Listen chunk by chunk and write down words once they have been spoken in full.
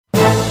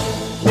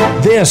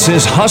This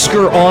is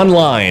Husker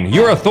Online,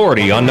 your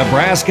authority on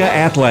Nebraska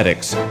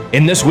athletics.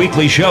 In this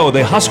weekly show,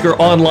 the Husker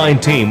Online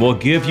team will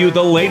give you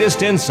the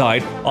latest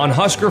insight on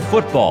Husker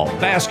football,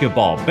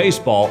 basketball,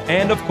 baseball,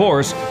 and, of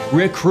course,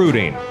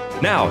 recruiting.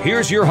 Now,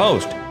 here's your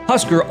host,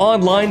 Husker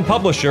Online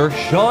publisher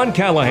Sean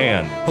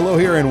Callahan. Hello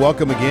here and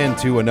welcome again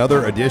to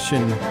another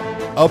edition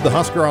of the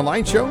Husker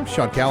Online Show.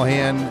 Sean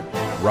Callahan,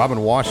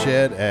 Robin Washed,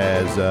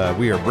 as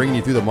we are bringing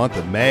you through the month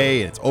of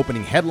May. It's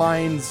opening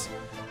headlines.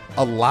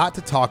 A lot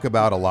to talk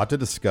about, a lot to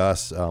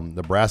discuss.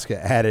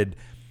 Nebraska added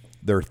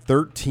their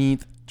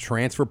 13th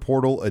transfer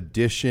portal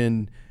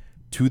addition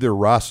to their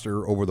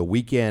roster over the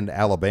weekend.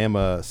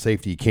 Alabama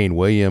safety Kane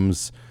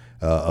Williams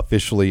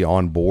officially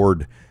on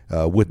board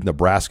with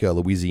Nebraska.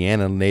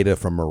 Louisiana native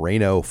from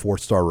Moreno,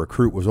 four-star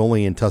recruit, was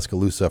only in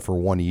Tuscaloosa for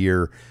 1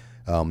 year,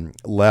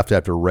 left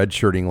after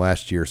redshirting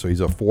last year. So he's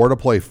a four to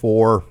play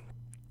four.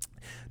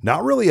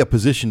 Not really a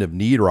position of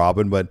need,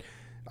 Robin, but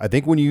I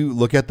think when you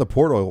look at the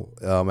portal,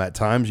 at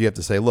times you have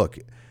to say, look,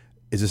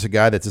 is this a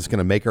guy that's just going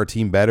to make our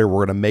team better?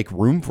 We're going to make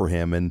room for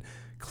him. And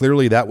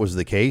clearly that was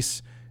the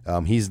case.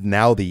 He's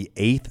now the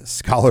 8th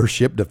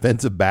scholarship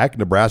defensive back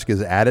Nebraska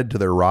has added to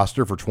their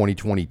roster for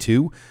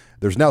 2022.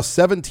 There's now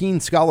 17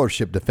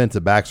 scholarship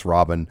defensive backs,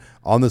 Robin,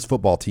 on this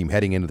football team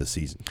heading into the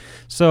season.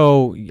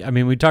 So, I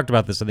mean, we talked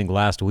about this, I think,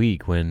 last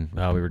week when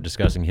we were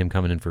discussing him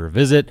coming in for a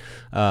visit.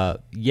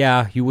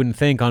 Yeah, you wouldn't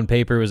think on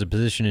paper it was a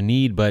position in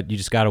need, but you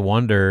just got to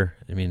wonder,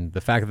 I mean,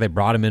 the fact that they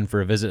brought him in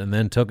for a visit and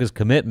then took his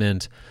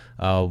commitment,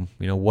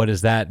 what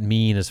does that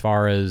mean as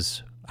far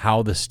as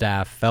how the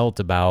staff felt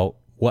about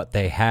what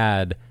they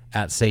had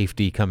at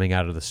safety coming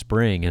out of the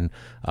spring?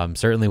 And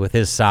certainly with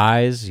his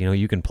size,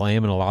 you can play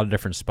him in a lot of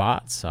different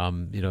spots,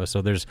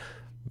 so there's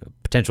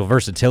potential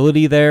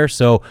versatility there.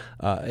 So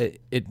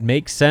it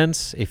makes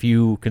sense if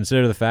you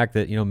consider the fact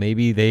that,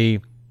 maybe they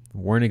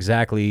weren't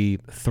exactly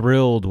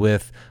thrilled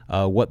with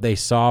what they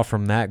saw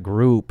from that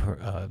group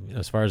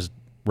as far as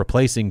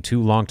replacing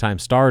two longtime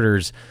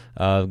starters,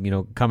 coming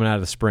out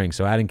of the spring.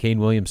 So adding Kane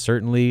Williams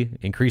certainly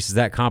increases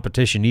that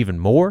competition even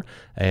more.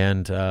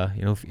 And,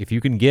 if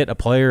you can get a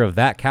player of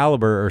that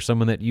caliber or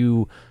someone that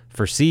you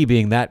foresee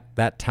being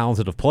that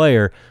talented of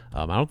player,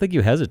 I don't think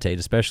you hesitate,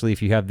 especially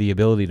if you have the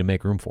ability to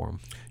make room for him.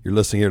 You're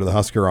listening here to the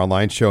Husker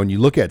Online Show, and you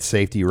look at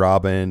safety,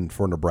 Robin,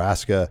 for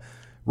Nebraska.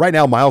 Right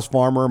now, Miles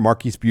Farmer,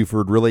 Marquise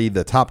Buford, really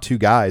the top two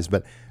guys.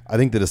 But I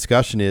think the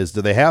discussion is,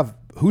 do they have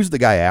 – who's the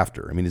guy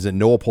after? I mean, is it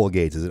Noah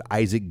Pull-Gates? Is it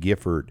Isaac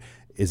Gifford?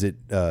 Is it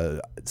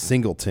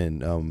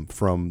Singleton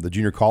from the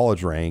junior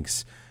college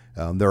ranks?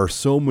 There are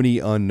so many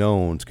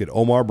unknowns. Could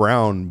Omar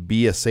Brown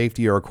be a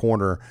safety or a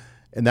corner?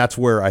 And that's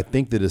where I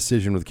think the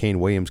decision with Kane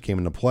Williams came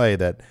into play,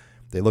 that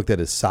they looked at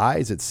his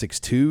size at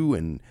 6'2",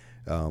 and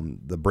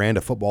the brand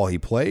of football he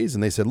plays,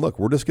 and they said, look,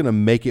 we're just going to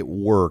make it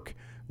work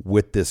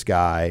with this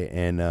guy,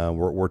 and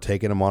we're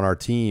taking him on our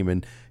team.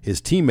 And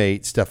his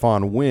teammate,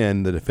 Stephon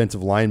Wynn, the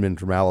defensive lineman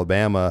from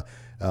Alabama,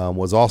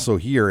 was also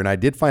here. And I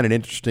did find it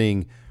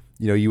interesting,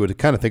 you would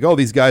kind of think, oh,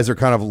 these guys are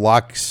kind of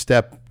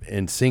lockstep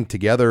and sync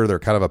together. They're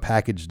kind of a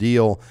package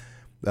deal.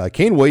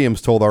 Kane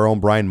Williams told our own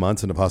Brian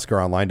Munson of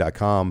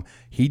HuskerOnline.com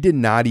he did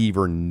not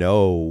even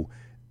know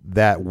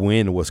that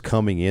Wynn was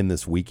coming in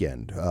this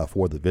weekend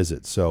for the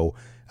visit. So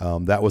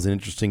that was an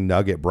interesting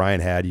nugget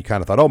Brian had. You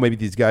kind of thought, oh, maybe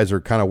these guys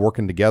are kind of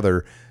working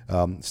together.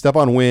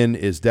 Stephon Wynn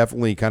is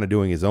definitely kind of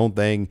doing his own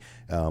thing.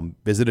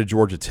 Visited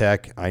Georgia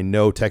Tech. I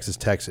know Texas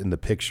Tech's in the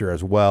picture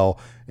as well.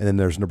 And then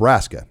there's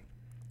Nebraska.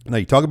 Now,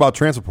 you talk about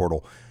transfer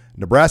portal.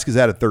 Nebraska's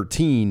added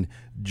 13.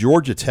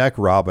 Georgia Tech,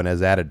 Robin,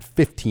 has added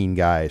 15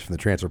 guys from the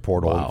transfer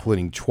portal,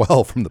 including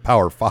 12 from the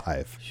Power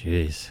 5.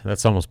 Jeez,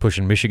 that's almost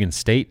pushing Michigan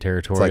State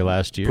territory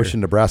last year. Pushing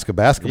Nebraska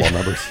basketball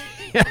numbers.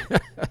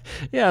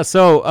 Yeah,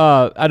 so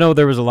I know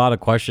there was a lot of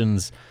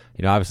questions,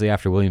 obviously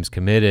after Williams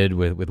committed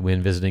with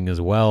Wynn visiting as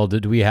well.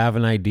 Did we have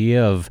an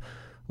idea of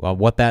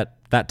what that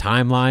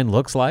timeline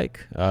looks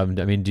like?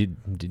 Did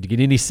you get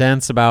any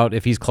sense about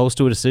if he's close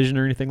to a decision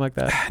or anything like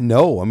that?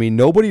 No. I mean,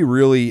 nobody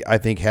really, I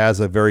think, has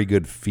a very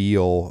good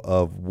feel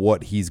of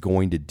what he's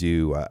going to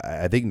do.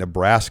 I think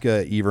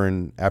Nebraska,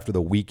 even after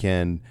the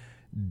weekend,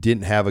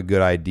 didn't have a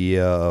good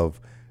idea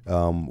of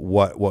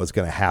what was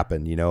going to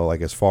happen,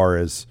 as far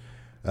as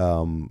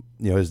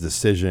his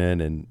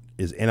decision, and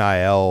is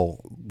NIL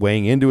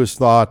weighing into his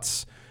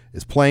thoughts,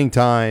 his playing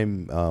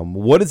time.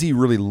 What is he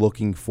really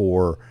looking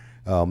for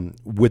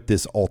with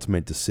this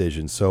ultimate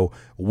decision? So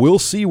we'll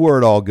see where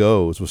it all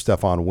goes with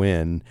Stephon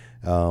Wynn,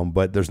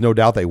 but there's no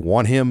doubt they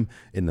want him.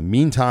 In the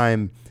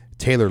meantime,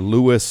 Taylor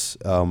Lewis,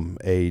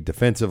 a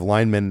defensive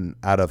lineman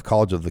out of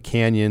College of the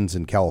Canyons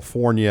in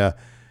California,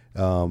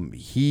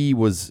 he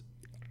was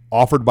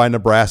offered by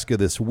Nebraska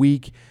this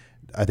week.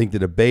 I think the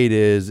debate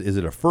is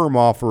it a firm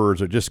offer, or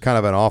is it just kind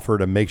of an offer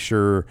to make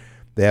sure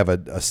they have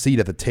a seat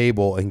at the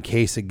table in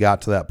case it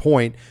got to that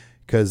point?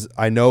 Because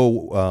I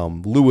know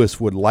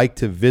Lewis would like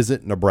to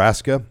visit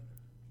Nebraska.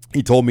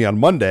 He told me on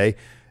Monday,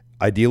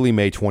 ideally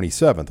May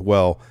 27th.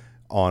 Well,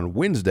 on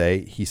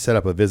Wednesday, he set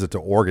up a visit to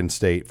Oregon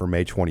State for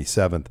May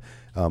 27th.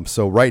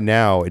 So right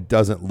now, it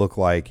doesn't look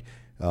like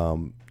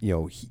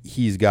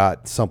he's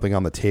got something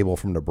on the table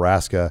from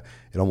Nebraska.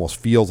 It almost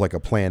feels like a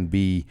plan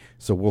B.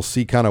 So we'll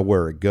see kind of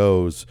where it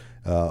goes.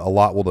 A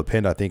lot will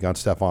depend, I think, on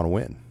Stephon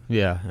Wynn.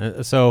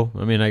 Yeah. So,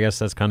 I mean, I guess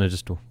that's kind of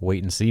just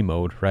wait and see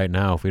mode right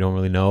now. If we don't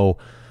really know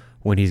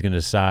when he's going to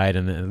decide,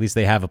 and at least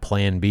they have a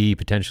plan B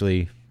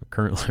potentially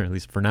currently, or at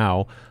least for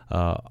now,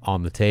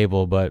 on the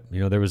table. But,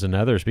 there was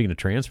another, speaking of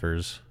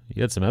transfers,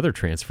 you had some other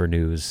transfer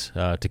news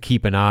to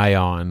keep an eye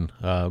on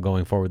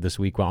going forward this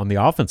week on the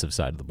offensive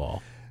side of the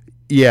ball.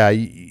 Yeah,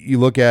 you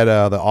look at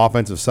the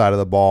offensive side of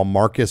the ball.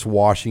 Marcus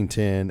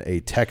Washington, a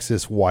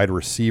Texas wide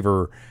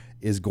receiver,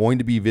 is going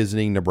to be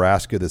visiting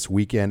Nebraska this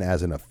weekend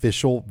as an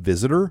official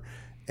visitor.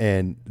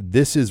 And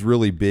this is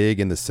really big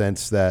in the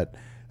sense that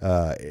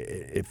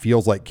it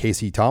feels like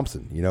Casey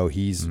Thompson.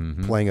 He's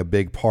playing a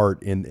big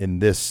part in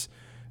this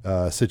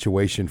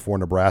situation for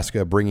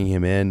Nebraska, bringing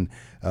him in.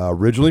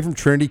 Originally from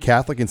Trinity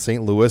Catholic in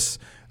St. Louis,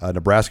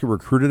 Nebraska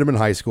recruited him in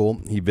high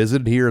school. He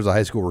visited here as a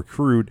high school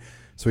recruit,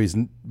 so he's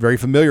very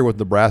familiar with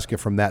Nebraska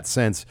from that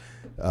sense.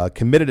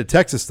 Committed to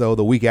Texas, though,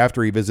 the week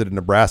after he visited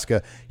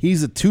Nebraska.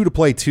 He's a two to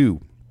play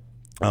two.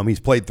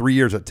 He's played 3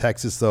 years at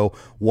Texas, though.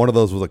 One of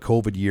those was a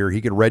COVID year. He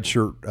could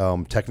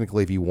redshirt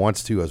technically if he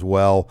wants to as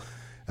well.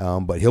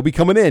 But he'll be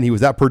coming in. He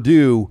was at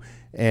Purdue,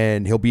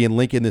 and he'll be in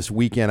Lincoln this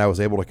weekend. I was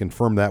able to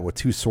confirm that with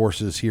 2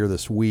 sources here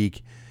this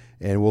week,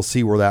 and we'll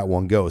see where that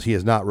one goes. He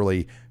has not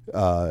really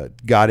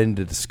got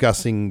into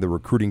discussing the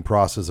recruiting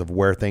process of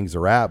where things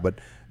are at, but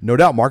no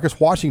doubt Marcus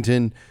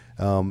Washington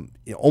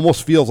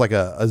almost feels like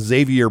a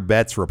Xavier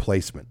Betts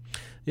replacement.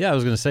 Yeah, I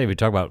was going to say, we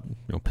talk about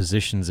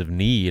positions of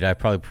need. I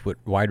probably put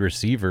wide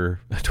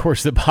receiver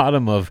towards the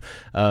bottom of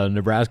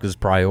Nebraska's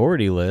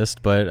priority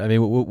list. But, I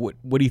mean, what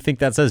do you think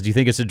that says? Do you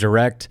think it's a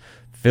direct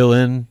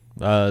fill-in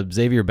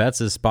Xavier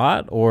Betts'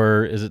 spot,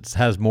 or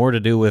has more to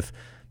do with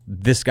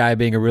this guy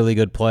being a really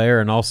good player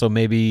and also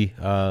maybe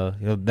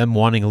them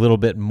wanting a little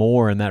bit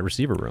more in that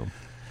receiver room?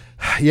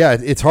 Yeah,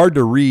 it's hard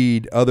to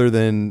read other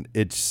than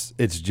it's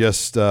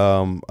just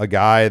a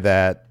guy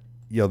that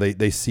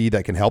they see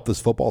that can help this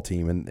football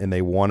team, and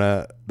they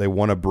wanna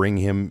bring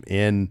him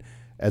in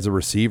as a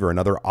receiver,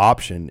 another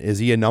option. Is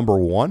he a number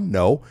one?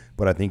 No,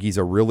 but I think he's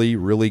a really,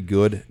 really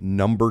good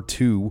number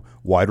 2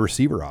 wide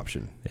receiver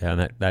option. Yeah,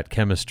 and that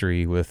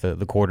chemistry with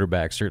the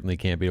quarterback certainly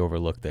can't be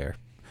overlooked there.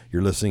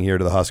 You're listening here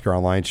to the Husker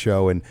Online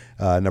Show, and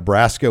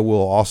Nebraska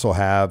will also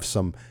have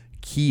some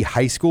key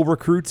high school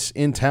recruits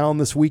in town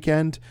this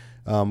weekend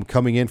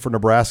coming in for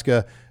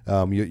Nebraska.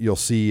 You'll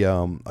see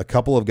a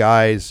couple of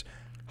guys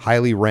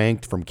highly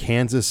ranked from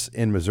Kansas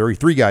and Missouri.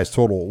 3 guys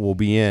total will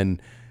be in.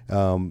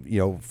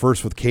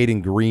 First with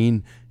Caden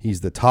Green.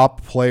 He's the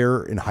top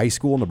player in high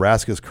school.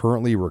 Nebraska is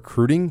currently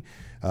recruiting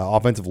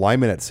offensive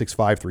lineman at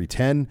 6'5",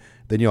 310.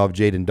 Then you'll have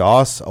Jaden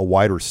Doss, a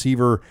wide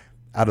receiver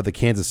out of the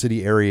Kansas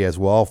City area as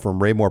well,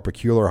 from Raymore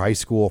Peculiar High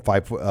School.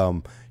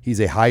 He's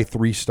a high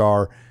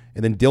 3-star.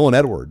 And then Dylan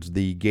Edwards,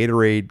 the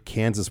Gatorade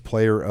Kansas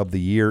Player of the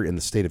Year in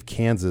the state of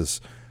Kansas,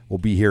 will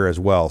be here as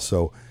well.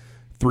 So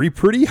 3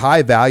 pretty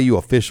high-value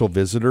official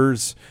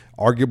visitors.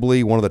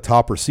 Arguably one of the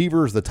top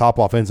receivers, the top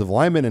offensive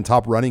linemen, and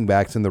top running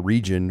backs in the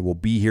region will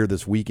be here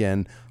this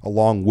weekend,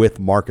 along with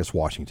Marcus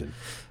Washington.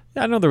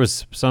 Yeah, I know there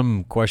was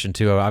some question,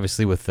 too,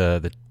 obviously, with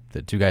the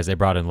 2 guys they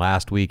brought in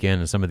last weekend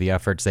and some of the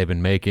efforts they've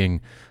been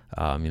making,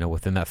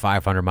 within that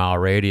 500-mile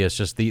radius,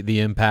 just the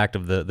impact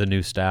of the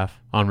new staff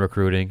on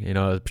recruiting,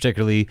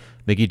 particularly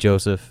Mickey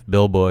Joseph,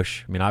 Bill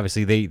Bush. I mean,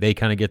 obviously, they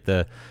kind of get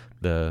the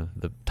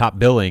top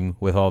billing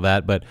with all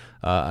that, but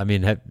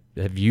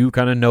have you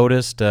kind of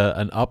noticed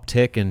an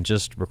uptick in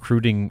just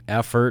recruiting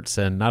efforts,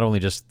 and not only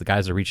just the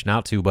guys they're reaching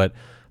out to, but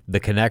the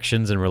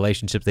connections and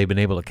relationships they've been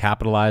able to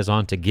capitalize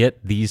on to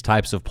get these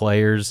types of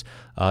players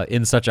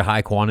in such a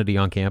high quantity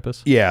on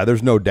campus? Yeah,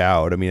 there's no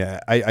doubt. I mean,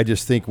 I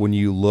just think when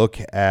you look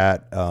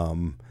at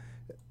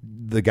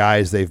the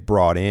guys they've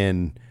brought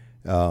in,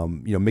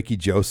 Mickey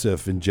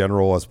Joseph in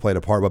general has played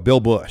a part, but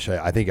Bill Bush,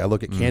 I think I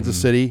look at Kansas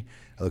City,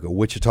 I look at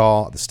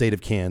Wichita, the state of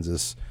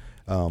Kansas.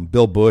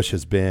 Bill Bush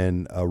has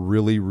been a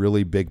really,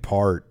 really big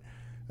part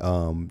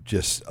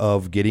just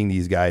of getting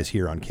these guys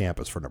here on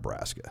campus for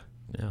Nebraska.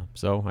 Yeah,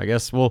 so I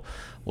guess we'll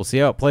see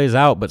how it plays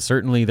out, but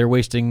certainly they're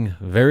wasting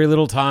very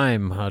little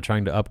time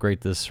trying to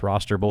upgrade this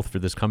roster, both for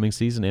this coming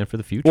season and for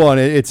the future. Well, and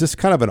it's just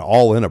kind of an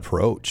all-in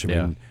approach. I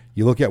mean,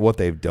 you look at what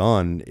they've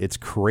done, it's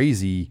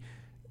crazy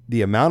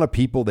the amount of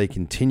people they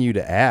continue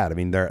to add. I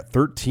mean, they're at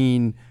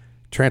 13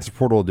 transfer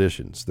portal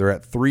additions. They're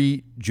at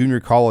 3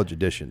 junior college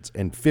additions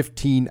and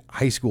 15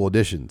 high school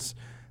additions.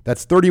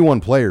 That's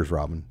 31 players,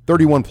 Robin.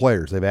 31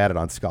 players they've added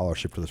on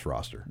scholarship to this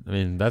roster. I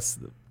mean, that's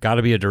got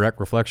to be a direct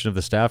reflection of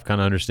the staff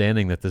kind of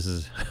understanding that this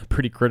is a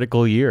pretty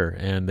critical year,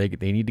 and they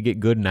need to get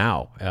good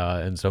now.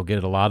 And so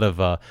get a lot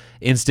of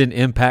instant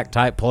impact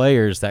type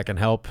players that can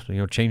help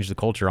change the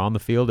culture on the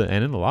field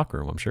and in the locker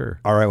room, I'm sure.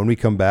 All right, when we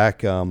come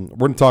back, we're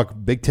going to talk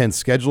Big Ten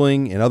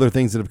scheduling and other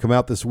things that have come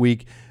out this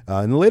week.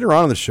 And then later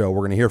on in the show, we're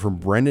going to hear from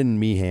Brendan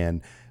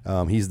Meehan,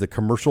 He's the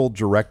commercial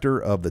director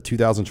of the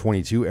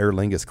 2022 Aer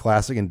Lingus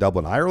Classic in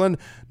Dublin, Ireland.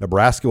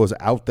 Nebraska was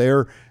out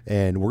there,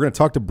 and we're going to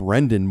talk to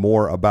Brendan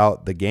more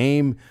about the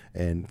game.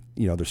 And,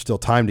 there's still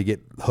time to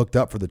get hooked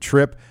up for the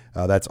trip.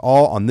 That's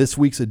all on this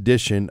week's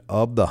edition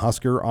of the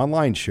Husker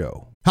Online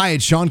Show. Hi,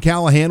 it's Sean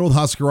Callahan with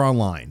Husker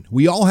Online.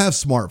 We all have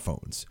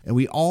smartphones, and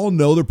we all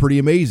know they're pretty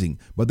amazing,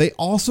 but they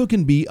also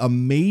can be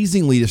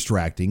amazingly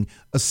distracting,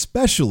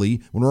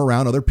 especially when we're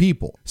around other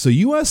people. So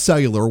US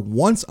Cellular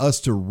wants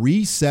us to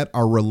reset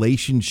our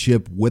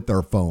relationship with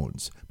our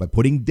phones by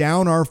putting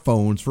down our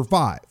phones for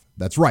 $5.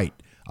 That's right.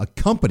 A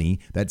company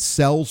that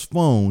sells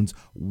phones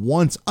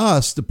wants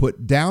us to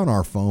put down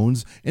our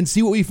phones and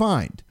see what we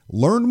find.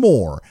 Learn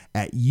more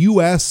at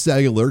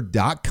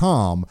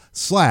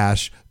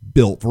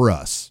uscellular.com/built for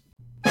us.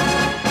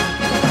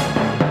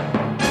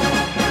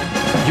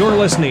 You're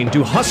listening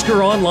to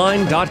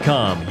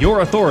HuskerOnline.com, your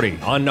authority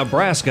on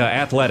Nebraska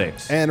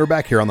athletics. And we're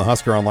back here on the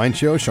Husker Online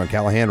Show. Sean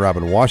Callahan,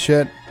 Robin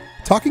Washett,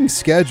 talking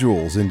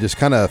schedules and just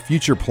kind of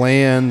future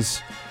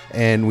plans.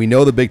 And we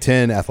know the Big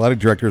Ten athletic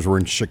directors were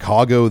in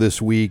Chicago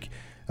this week,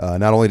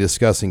 not only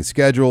discussing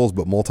schedules,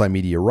 but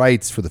multimedia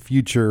rights for the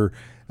future.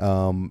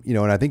 And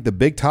I think the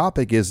big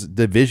topic is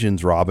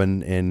divisions,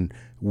 Robin, and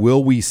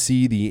will we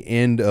see the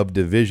end of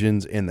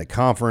divisions in the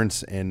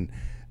conference? And,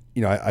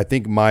 I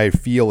think my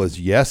feel is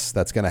yes,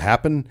 that's going to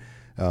happen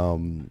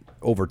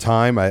over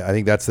time. I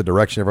think that's the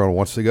direction everyone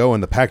wants to go.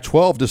 And the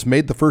Pac-12 just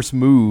made the first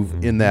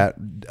move in that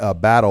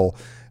battle.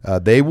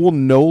 They will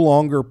no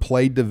longer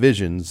play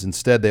divisions.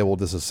 Instead, they will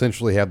just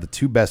essentially have the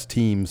two best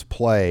teams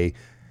play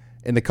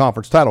in the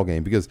conference title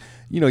game because,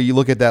 you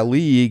look at that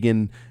league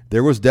and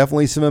there was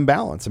definitely some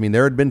imbalance. I mean,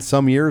 there had been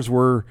some years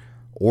where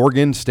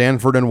Oregon,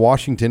 Stanford, and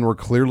Washington were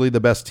clearly the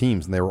best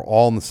teams, and they were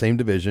all in the same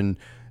division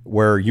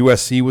where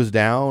USC was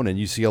down and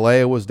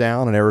UCLA was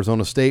down and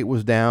Arizona State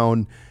was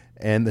down,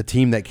 and the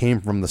team that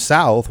came from the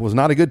South was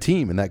not a good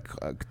team in that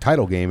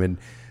title game, and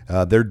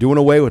they're doing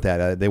away with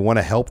that. They want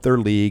to help their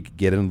league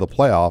get into the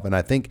playoff, and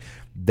I think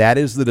that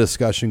is the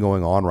discussion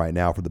going on right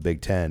now for the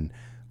Big Ten.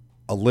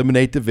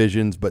 Eliminate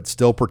divisions, but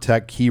still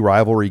protect key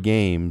rivalry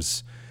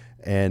games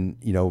and,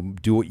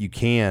 do what you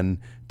can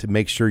to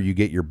make sure you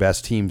get your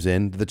best teams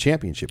into the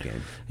championship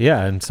game.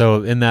 Yeah, and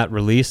so in that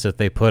release that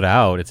they put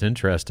out, it's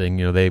interesting.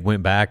 They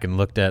went back and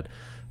looked at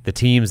the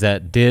teams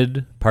that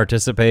did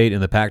participate in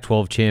the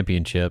Pac-12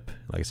 championship,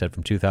 like I said,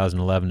 from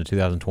 2011 to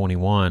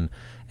 2021,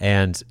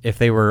 and if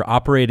they were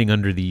operating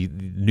under the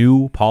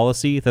new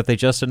policy that they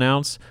just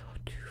announced,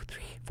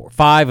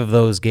 5 of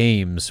those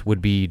games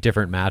would be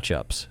different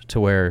matchups to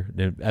where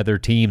the other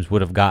teams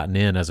would have gotten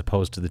in as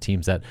opposed to the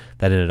teams that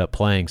ended up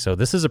playing. So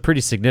this is a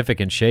pretty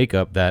significant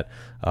shakeup that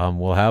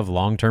will have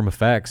long-term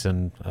effects.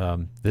 And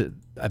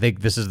I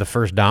think this is the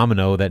first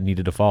domino that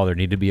needed to fall. There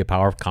needed to be a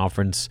power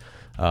conference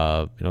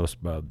power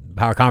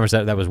conference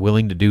that was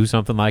willing to do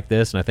something like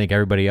this, and I think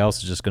everybody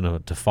else is just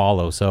going to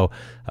follow. So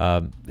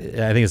I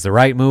think it's the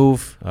right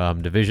move.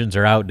 Divisions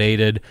are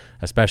outdated,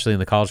 especially in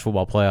the college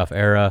football playoff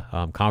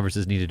era.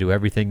 Conferences need to do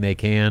everything they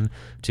can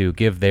to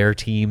give their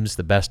teams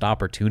the best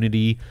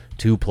opportunity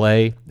to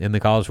play in the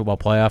college football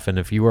playoff, and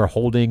if you are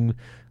holding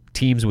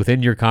teams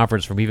within your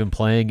conference from even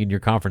playing in your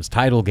conference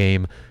title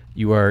game,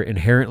 you are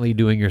inherently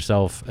doing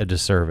yourself a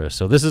disservice.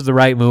 So this is the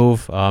right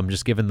move,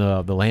 just given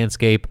the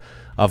landscape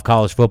of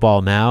college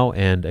football now.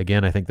 And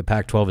again, I think the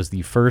Pac-12 is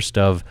the first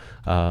of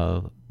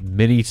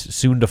many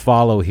soon to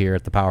follow here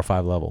at the Power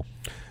 5 level.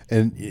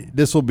 And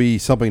this will be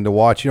something to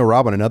watch.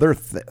 Robin, another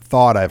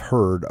thought I've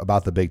heard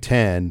about the Big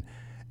Ten,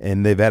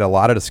 and they've had a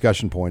lot of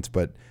discussion points,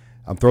 but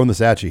I'm throwing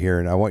this at you here,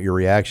 and I want your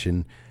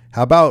reaction.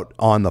 How about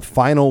on the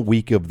final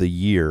week of the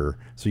year,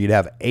 so you'd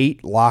have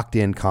 8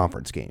 locked-in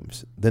conference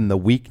games. Then the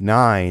week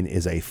 9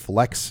 is a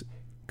flex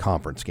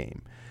conference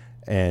game.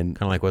 And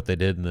kind of like what they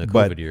did in the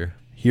COVID year.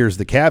 Here's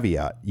the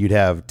caveat. You'd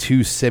have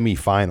 2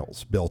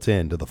 semifinals built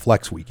into the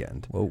flex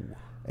weekend. Whoa.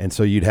 And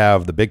so you'd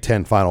have the Big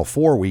Ten Final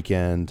Four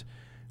weekend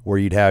where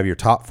you'd have your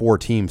top 4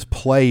 teams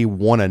play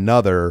one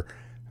another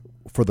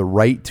for the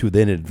right to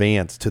then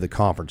advance to the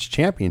conference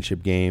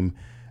championship game.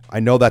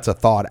 I know that's a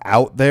thought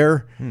out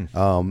there.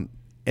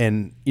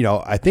 And,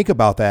 I think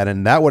about that,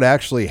 and that would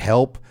actually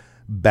help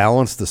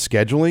balance the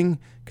scheduling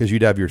because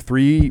you'd have your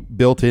 3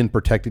 built-in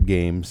protected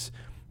games,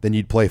 then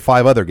you'd play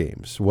 5 other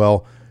games.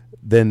 Well,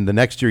 then the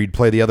next year you'd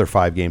play the other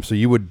 5 games. So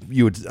you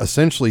would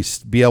essentially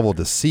be able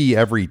to see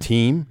every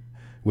team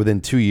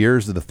within 2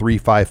 years of the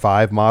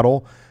 3-5-5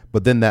 model,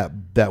 but then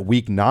that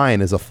week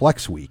 9 is a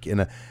flex week.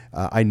 And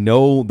I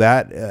know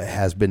that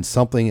has been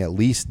something at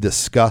least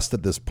discussed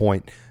at this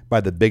point by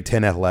the Big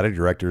Ten athletic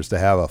directors to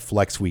have a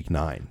flex week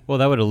 9. Well,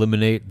 that would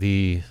eliminate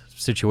the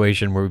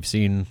situation where we've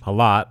seen a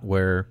lot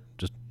where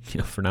just,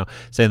 for now,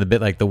 saying the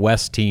bit like the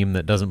West team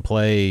that doesn't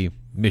play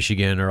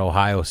Michigan or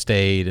Ohio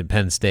State and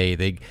Penn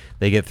State,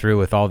 they get through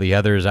with all the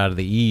others out of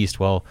the East.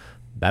 Well,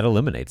 that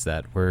eliminates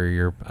that, where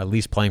you're at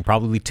least playing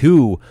probably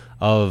 2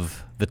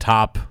 of the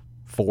top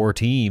 4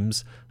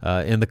 teams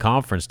in the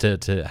conference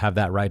to have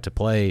that right to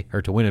play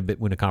or to win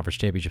a conference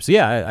championship. So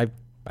yeah,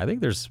 I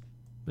think there's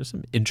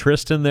some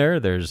interest in there.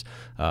 There's,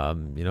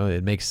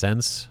 it makes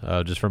sense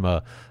just from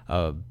a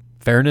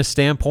fairness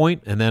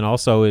standpoint, and then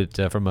also it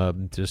from a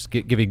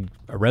giving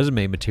a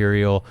resume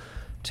material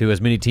to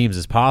as many teams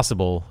as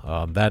possible.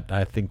 That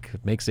I think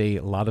makes a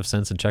lot of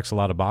sense and checks a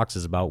lot of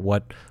boxes about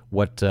what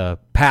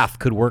path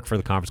could work for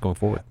the conference going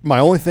forward. My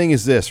only thing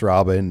is this,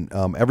 Robin.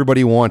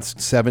 Everybody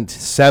wants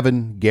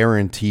seven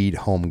guaranteed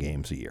home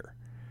games a year,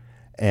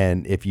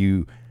 and if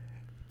you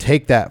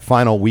take that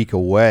final week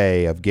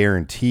away of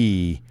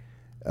guarantee,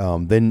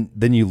 then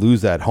you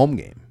lose that home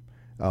game.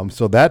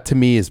 So that to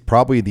me is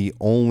probably the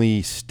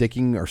only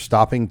sticking or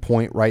stopping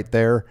point right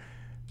there,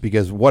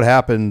 because what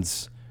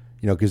happens,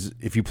 because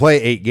if you play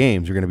 8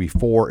 games, you're going to be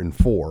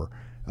 4-4.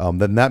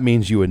 Then that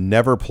means you would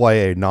never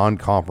play a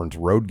non-conference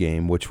road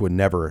game, which would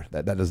never,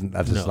 that's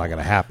just not going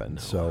to happen. No.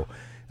 So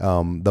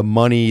the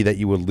money that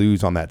you would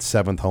lose on that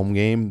 7th home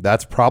game,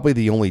 that's probably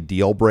the only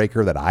deal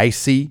breaker that I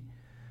see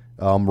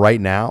right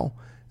now.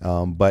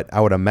 But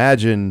I would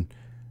imagine,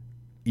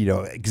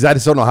 because I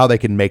just don't know how they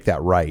can make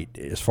that right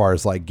as far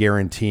as like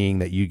guaranteeing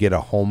that you get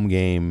a home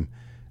game,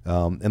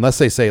 unless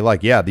they say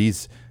like, yeah,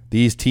 these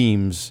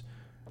teams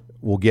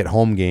will get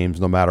home games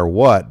no matter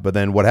what. But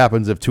then what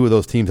happens if 2 of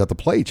those teams have to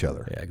play each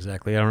other? Yeah,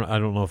 exactly. I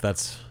don't know if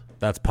that's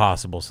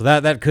possible. So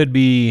that could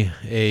be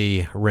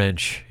a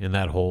wrench in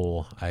that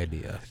whole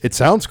idea. It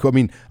sounds cool. I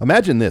mean,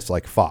 imagine this,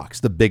 like Fox,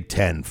 the Big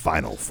Ten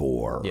Final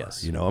Four.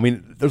 Yes.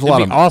 There's a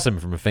lot of awesome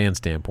from a fan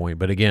standpoint,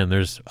 but again,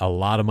 there's a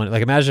lot of money.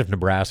 Like imagine if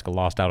Nebraska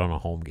lost out on a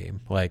home game,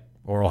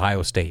 or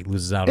Ohio State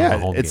loses out on a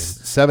home game. It's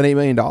 $7-8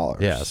 million.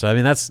 Yeah. So I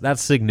mean,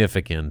 that's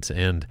significant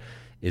and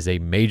is a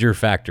major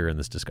factor in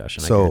this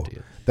discussion. So I guarantee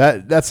you.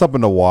 That's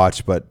something to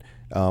watch, but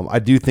I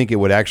do think it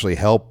would actually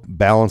help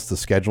balance the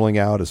scheduling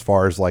out as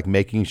far as like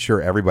making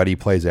sure everybody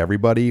plays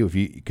everybody.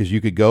 Because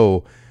you could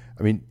go,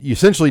 you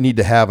essentially need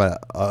to have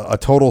a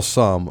total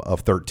sum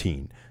of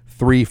 13.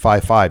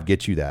 3-5-5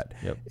 gets you that.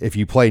 Yep. If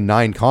you play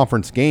 9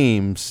 conference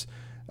games,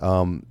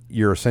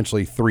 you're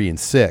essentially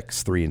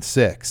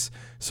 3-6.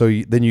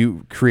 So then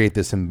you create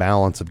this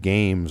imbalance of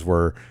games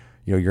where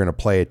you're going to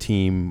play a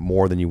team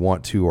more than you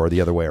want to, or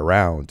the other way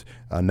around,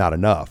 not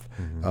enough.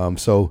 Mm-hmm.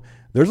 So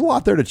there's a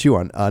lot there to chew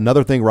on.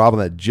 Another thing, Robin,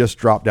 that just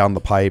dropped down the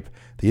pipe,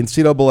 the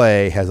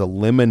NCAA has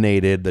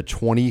eliminated the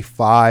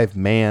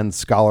 25-man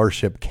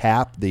scholarship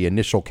cap, the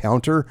initial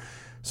counter.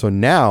 So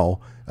now,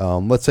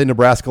 let's say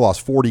Nebraska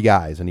lost 40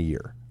 guys in a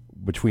year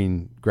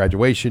between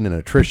graduation and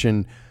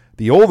attrition.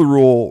 The old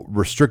rule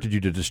restricted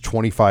you to just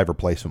 25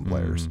 replacement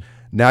players.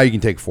 Now you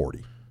can take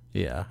 40.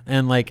 Yeah,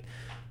 and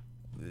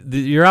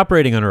you're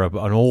operating under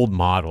an old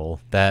model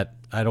that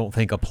I don't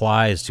think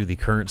applies to the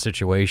current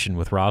situation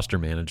with roster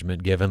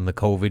management, given the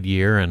COVID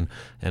year and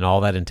all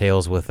that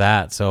entails with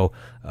that. So,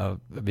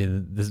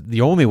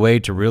 the only way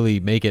to really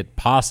make it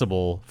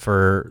possible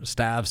for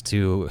staffs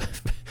to,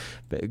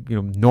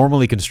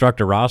 normally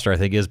construct a roster, I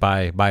think, is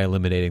by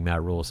eliminating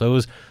that rule. So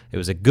it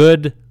was a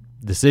good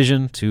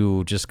decision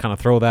to just kind of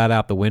throw that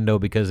out the window,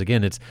 because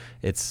again,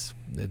 it's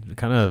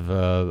kind of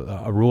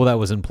a rule that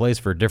was in place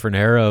for a different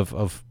era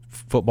of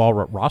football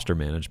roster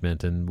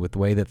management, and with the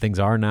way that things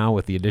are now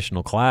with the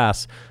additional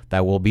class,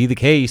 that will be the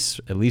case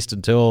at least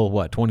until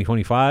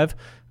 2025.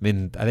 I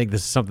think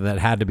this is something that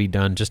had to be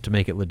done just to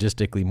make it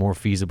logistically more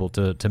feasible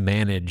to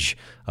manage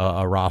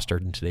a roster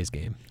in today's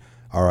game.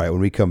 All right,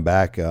 when we come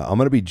back, I'm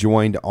going to be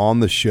joined on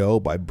the show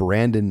by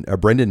Brendan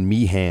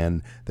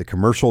Meehan, the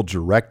commercial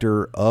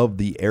director of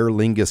the Aer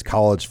Lingus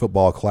College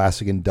Football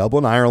Classic in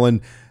Dublin,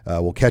 Ireland.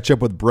 We'll catch up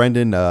with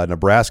Brendan.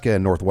 Nebraska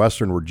and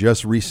Northwestern were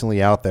just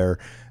recently out there.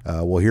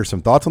 We'll hear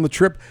some thoughts on the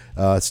trip.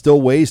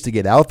 Still ways to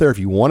get out there if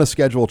you want to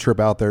schedule a trip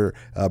out there.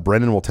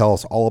 Brendan will tell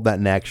us all of that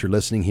next. You're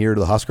listening here to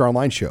the Husker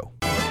Online Show.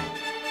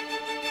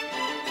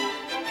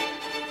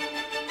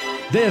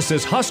 This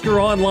is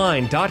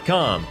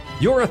HuskerOnline.com,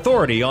 your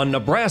authority on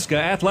Nebraska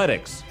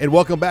athletics. And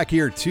welcome back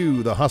here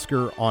to the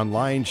Husker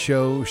Online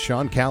Show.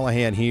 Sean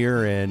Callahan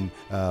here, and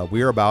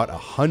we are about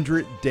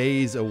 100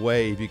 days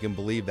away, if you can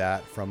believe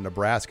that, from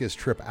Nebraska's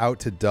trip out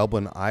to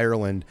Dublin,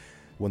 Ireland,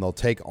 when they'll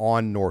take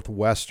on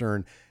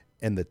Northwestern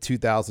in the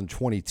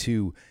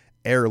 2022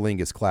 Aer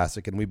Lingus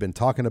Classic. And we've been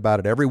talking about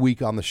it every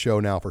week on the show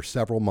now for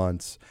several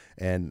months,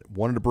 and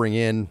wanted to bring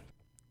in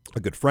a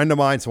good friend of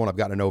mine, someone I've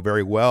gotten to know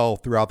very well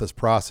throughout this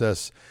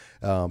process,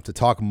 to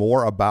talk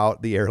more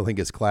about the Aer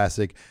Lingus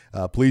Classic.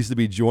 Pleased to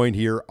be joined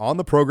here on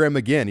the program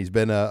again. He's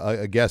been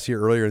a guest here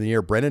earlier in the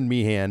year. Brendan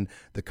Meehan,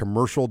 the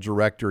commercial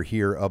director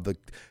here of the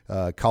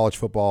College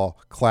Football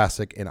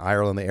Classic in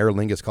Ireland, the Aer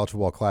Lingus College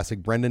Football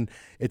Classic. Brendan,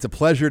 it's a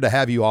pleasure to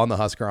have you on the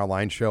Husker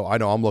Online Show. I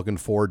know I'm looking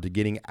forward to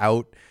getting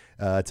out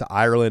to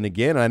Ireland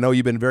again. And I know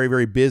you've been very,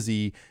 very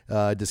busy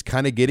just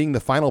kind of getting the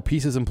final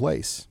pieces in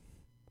place.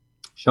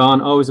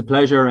 Sean, always a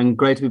pleasure and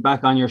great to be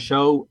back on your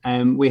show.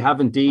 We have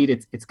indeed,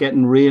 it's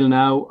getting real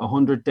now,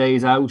 100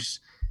 days out.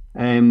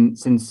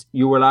 Since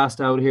you were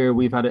last out here,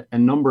 we've had a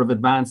number of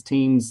advanced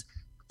teams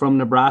from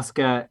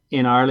Nebraska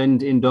in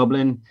Ireland, in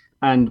Dublin,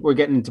 and we're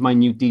getting into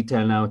minute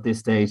detail now at this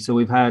stage. So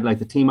we've had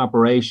the team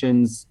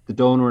operations, the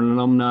donor and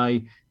alumni,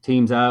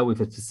 teams out, we've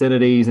had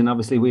facilities, and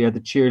obviously we had the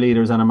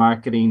cheerleaders on a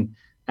marketing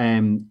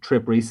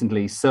trip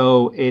recently.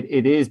 So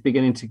it is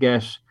beginning to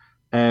get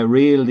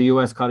real. The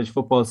US college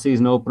football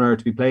season opener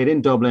to be played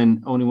in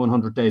Dublin, only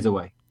 100 days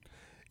away.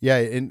 Yeah,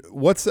 and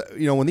what's,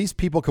 when these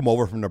people come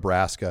over from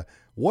Nebraska,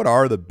 what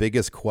are the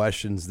biggest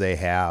questions they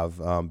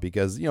have?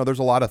 Because, there's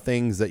a lot of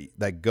things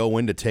that go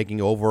into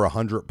taking over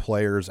 100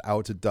 players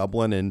out to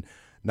Dublin, and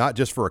not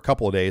just for a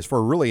couple of days,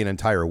 for really an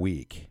entire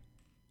week.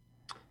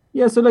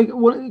 Yeah, so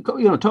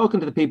talking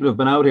to the people who've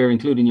been out here,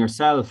 including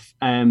yourself,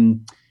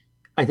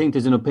 I think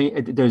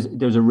there's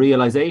there's a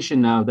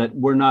realization now that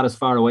we're not as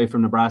far away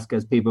from Nebraska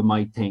as people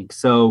might think.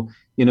 So,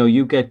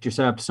 you get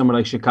yourself to somewhere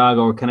like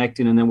Chicago or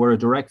connecting, and then we're a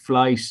direct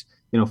flight,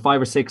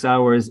 5 or 6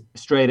 hours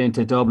straight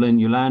into Dublin.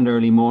 You land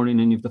early morning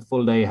and you have the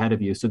full day ahead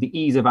of you. So the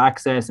ease of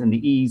access and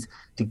the ease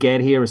to get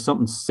here is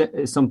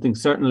something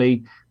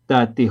certainly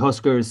that the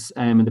Huskers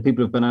and the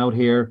people who've been out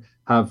here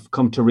have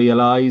come to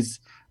realize.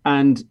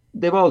 And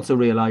they've also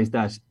realized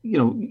that,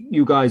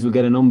 you guys will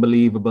get an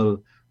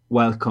unbelievable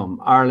welcome.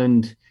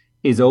 Ireland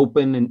is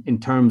open in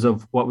terms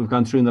of what we've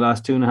gone through in the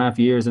last 2.5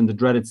 years and the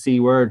dreaded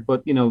C word.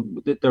 But,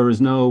 there is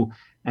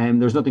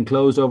there's nothing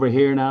closed over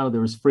here now.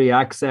 There is free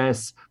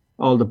access.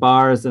 All the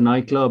bars and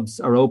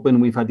nightclubs are open.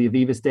 We've had the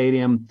Aviva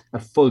Stadium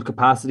at full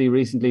capacity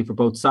recently for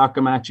both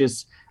soccer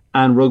matches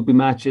and rugby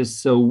matches.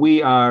 So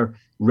we are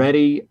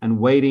ready and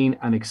waiting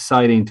and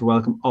exciting to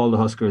welcome all the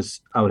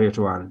Huskers out here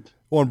to Ireland.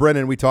 Well, and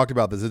Brendan, we talked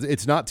about this.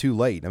 It's not too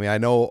late. I mean, I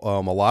know a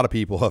lot of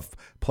people have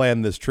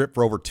planned this trip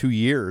for over 2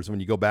 years. When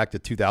you go back to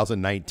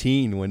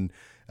 2019, when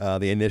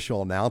the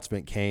initial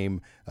announcement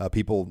came,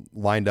 people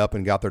lined up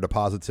and got their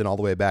deposits in all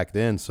the way back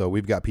then. So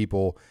we've got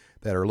people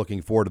that are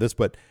looking forward to this.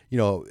 But,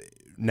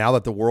 now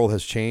that the world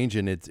has changed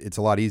and it's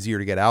a lot easier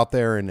to get out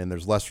there and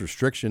there's less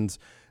restrictions,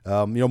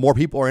 more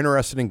people are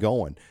interested in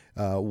going.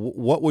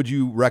 What would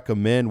you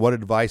recommend? What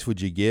advice would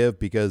you give?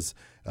 Because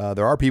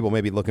there are people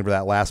maybe looking for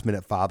that last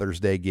minute Father's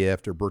Day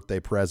gift or birthday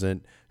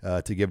present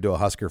to give to a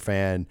Husker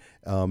fan,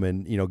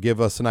 and give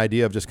us an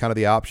idea of just kind of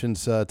the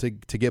options to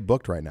get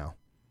booked right now.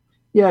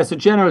 Yeah, so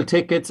general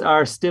tickets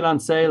are still on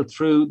sale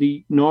through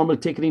the normal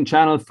ticketing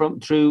channel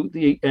through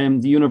the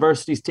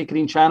university's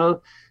ticketing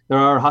channel. There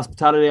are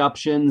hospitality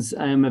options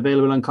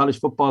available on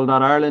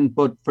collegefootball.ireland,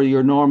 but for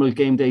your normal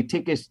game day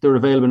tickets, they're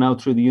available now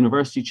through the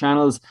university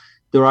channels.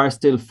 There are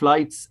still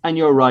flights, and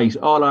you're right,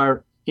 all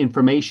our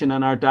information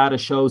and our data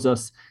shows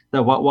us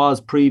that what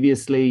was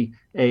previously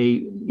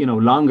a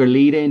longer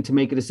lead in to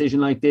make a decision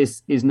like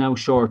this is now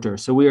shorter.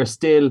 So we are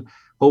still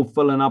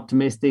hopeful and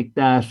optimistic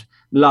that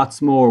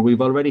lots more. We've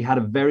already had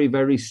a very,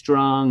 very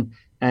strong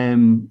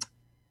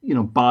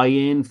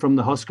buy-in from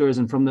the Huskers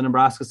and from the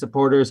Nebraska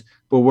supporters,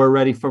 but we're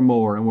ready for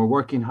more, and we're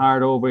working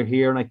hard over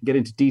here. And I can get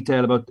into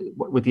detail about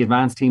with the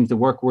advanced teams, the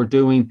work we're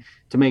doing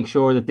to make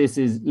sure that this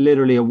is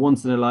literally a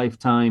once in a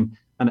lifetime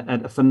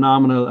and a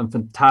phenomenal and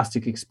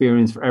fantastic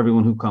experience for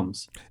everyone who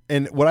comes.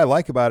 And what I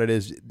like about it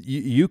is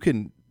you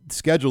can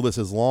schedule this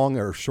as long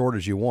or short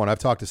as you want. I've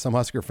talked to some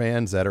Husker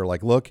fans that are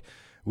like, look,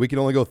 we can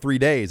only go 3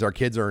 days. Our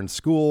kids are in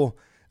school.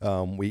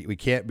 We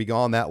can't be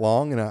gone that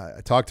long. And I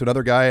talked to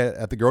another guy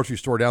at the grocery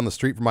store down the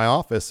street from my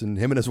office, and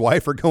him and his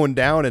wife are going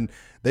down, and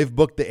they've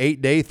booked the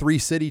 8-day,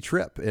 3-city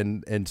trip.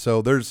 And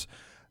so there's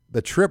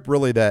the trip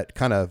really that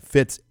kind of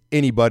fits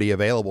anybody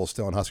available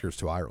still in Huskers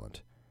to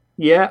Ireland.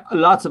 Yeah,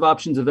 lots of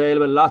options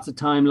available, lots of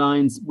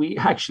timelines. We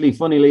actually,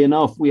 funnily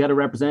enough, we had a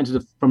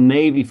representative from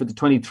Navy for the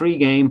 23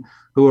 game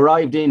who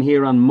arrived in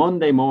here on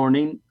Monday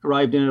morning,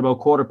 arrived in at about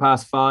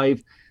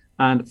 5:15,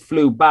 and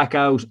flew back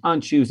out on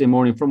Tuesday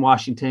morning from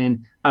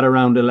Washington at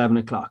around 11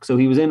 o'clock. So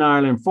he was in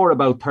Ireland for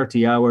about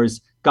 30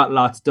 hours, got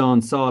lots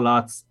done, saw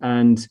lots.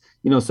 And,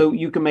 so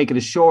you can make it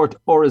as short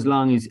or as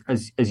long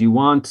as you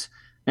want.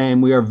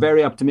 And we are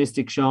very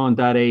optimistic, Sean,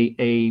 that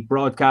a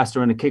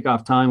broadcaster and a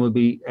kickoff time will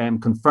be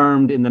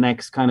confirmed in the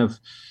next kind of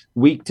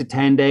week to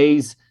 10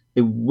 days.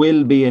 It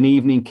will be an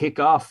evening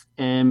kickoff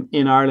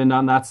in Ireland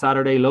on that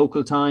Saturday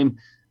local time.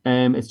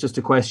 It's just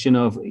a question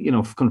of,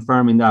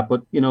 confirming that.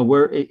 But,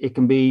 it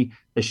can be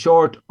as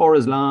short or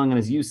as long. And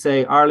as you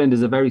say, Ireland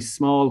is a very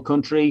small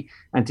country.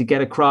 And to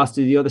get across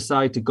to the other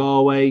side to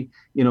Galway,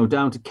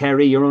 down to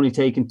Kerry, you're only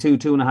taking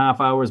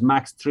 2.5 hours,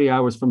 max 3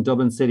 hours from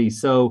Dublin City.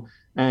 So,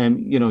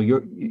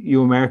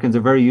 you Americans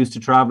are very used to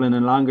traveling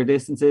in longer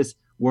distances.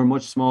 We're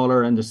much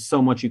smaller, and there's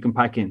so much you can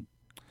pack in.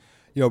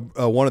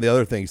 One of the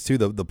other things too,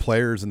 the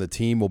players and the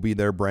team will be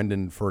there,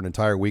 Brendan, for an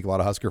entire week. A lot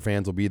of Husker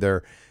fans will be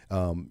there.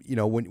 When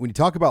you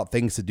talk about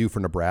things to do for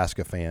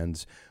Nebraska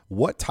fans,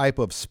 what type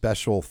of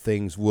special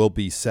things will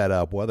be set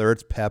up, whether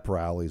it's pep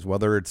rallies,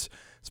 whether it's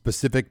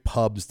specific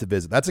pubs to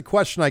visit? That's a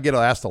question I get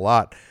asked a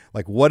lot.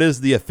 Like, what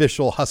is the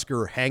official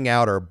Husker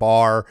hangout or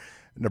bar?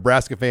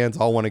 Nebraska fans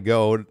all want to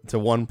go to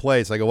one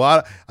place. I go,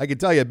 well, I can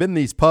tell you, I've been in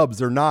these pubs.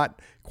 They're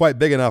not quite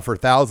big enough for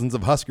thousands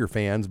of Husker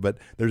fans, but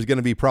there's going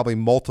to be probably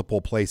multiple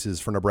places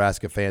for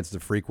Nebraska fans to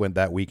frequent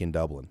that week in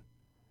Dublin.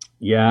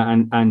 Yeah,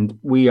 and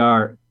we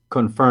are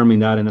confirming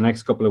that in the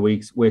next couple of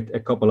weeks with a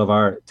couple of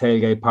our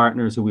tailgate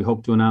partners who we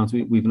hope to announce.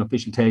 We've an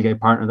official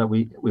tailgate partner that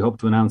we hope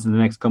to announce in the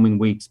next coming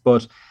weeks.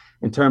 But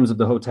in terms of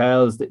the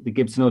hotels, the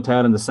Gibson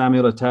Hotel and the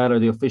Samuel Hotel are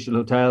the official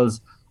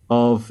hotels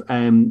of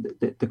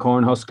the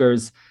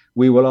Cornhuskers.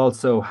 We will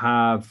also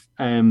have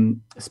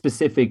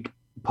specific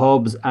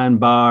pubs and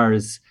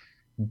bars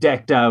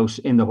decked out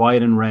in the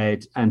white and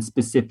red and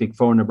specific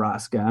for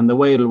Nebraska. And the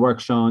way it'll work,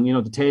 Sean,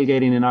 the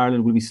tailgating in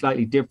Ireland will be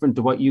slightly different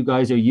to what you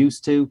guys are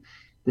used to.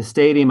 The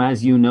stadium,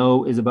 as you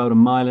know, is about 1.5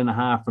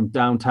 miles from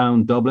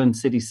downtown Dublin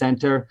city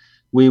centre.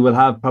 We will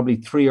have probably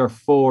 3 or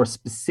 4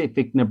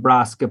 specific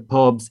Nebraska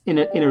pubs in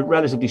a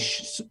relatively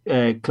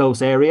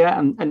close area.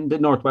 And the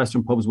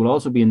Northwestern pubs will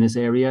also be in this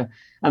area.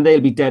 And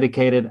they'll be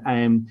dedicated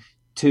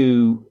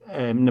to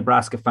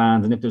Nebraska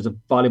fans. And if there's a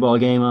volleyball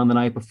game on the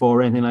night before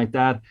or anything like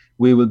that,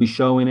 we will be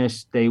showing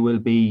it. They will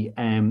be,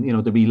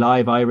 there'll be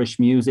live Irish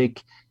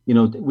music.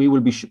 We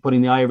will be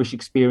putting the Irish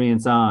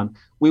experience on.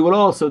 We will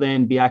also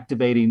then be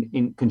activating,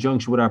 in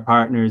conjunction with our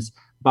partners,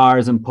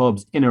 bars and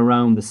pubs in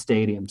around the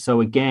stadium.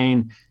 So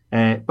again,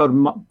 about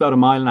 1.5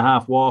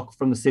 mile walk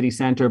from the city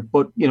centre.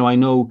 But, I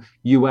know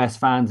US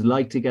fans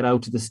like to get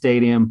out to the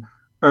stadium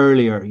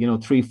earlier,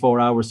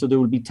 3-4 hours. So there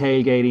will be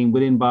tailgating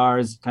within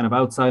bars, kind of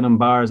outside on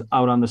bars,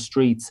 out on the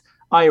streets,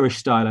 Irish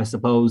style, I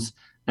suppose,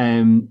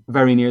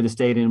 very near the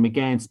stadium.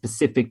 Again,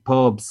 specific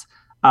pubs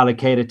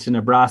allocated to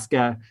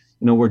Nebraska.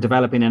 We're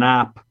developing an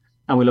app,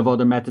 and we'll have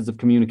other methods of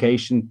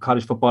communication,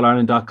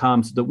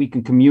 collegefootballireland.com, so that we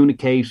can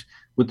communicate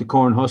with the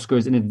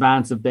Cornhuskers in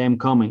advance of them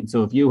coming.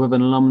 So if you have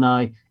an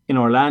alumni in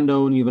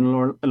Orlando and you have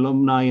an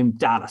alumni in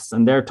Dallas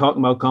and they're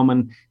talking about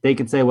coming, they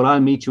could say, well, I'll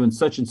meet you in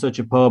such and such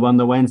a pub on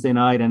the Wednesday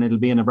night, and it'll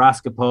be a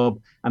Nebraska pub,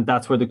 and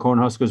that's where the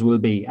Cornhuskers will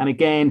be. And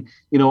again,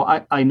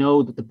 I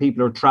know that the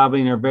people who are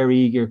traveling are very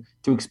eager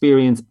to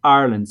experience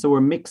Ireland. So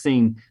we're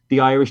mixing the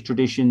Irish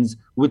traditions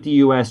with the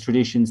US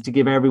traditions to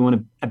give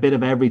everyone a bit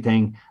of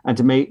everything and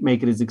to make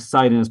it as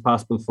exciting as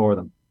possible for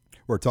them.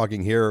 We're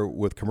talking here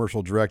with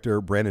commercial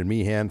director Brendan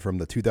Meehan from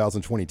the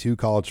 2022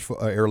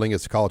 Aer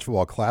Lingus College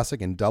Football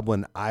Classic in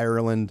Dublin,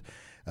 Ireland.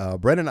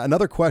 Brendan,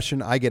 another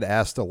question I get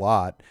asked a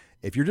lot: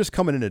 if you're just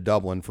coming into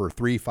Dublin for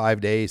 3,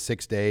 5 days,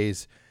 6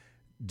 days,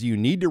 do you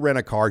need to rent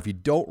a car? If you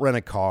don't rent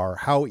a car,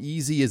 how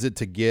easy is it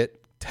to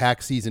get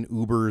taxis and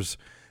Ubers?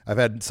 I've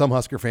had some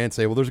Husker fans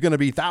say, well, there's going to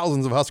be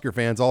thousands of Husker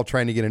fans all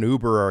trying to get an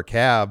Uber or a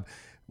cab.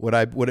 Would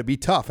it be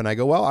tough? And I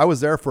go, well, I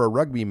was there for a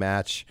rugby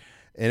match,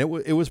 and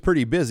it was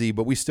pretty busy,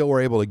 but we still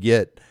were able to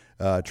get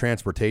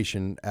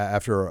transportation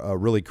after a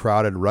really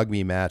crowded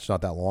rugby match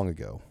not that long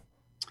ago.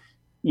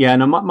 Yeah,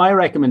 no, my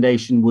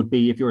recommendation would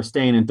be, if you're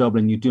staying in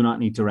Dublin, you do not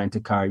need to rent a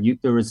car.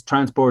 There is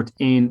transport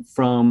in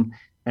from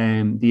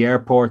the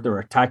airport. There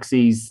are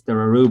taxis, there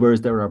are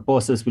Ubers, there are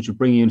buses, which will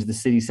bring you into the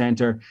city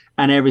centre,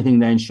 and everything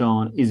then,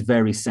 Sean, is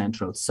very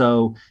central.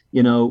 So,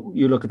 you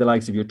look at the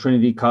likes of your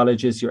Trinity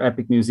colleges, your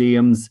Epic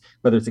museums,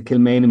 whether it's the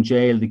Kilmainham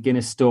Jail, the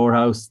Guinness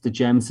Storehouse, the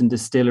Jameson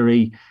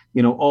Distillery,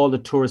 all the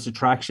tourist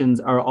attractions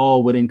are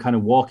all within kind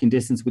of walking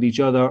distance with each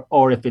other.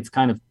 Or if it's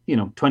kind of,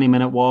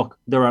 20-minute walk,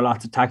 there are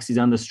lots of taxis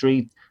on the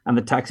street, and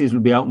the taxis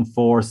will be out in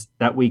force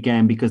that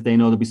weekend because they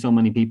know there'll be so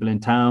many people in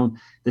town.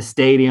 The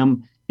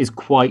stadium is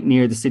quite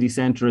near the city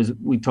centre, as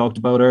we talked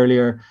about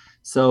earlier.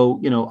 So,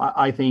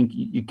 I think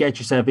you get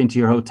yourself into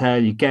your hotel,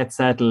 you get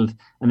settled,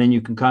 and then you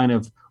can kind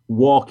of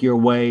work your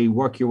way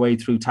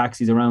through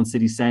taxis around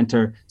city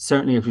centre.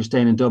 Certainly, if you're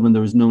staying in Dublin,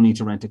 there is no need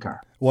to rent a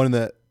car. One of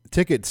the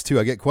tickets, too,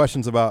 I get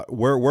questions about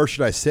where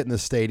should I sit in the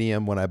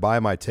stadium when I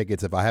buy my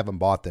tickets if I haven't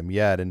bought them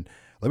yet. And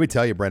let me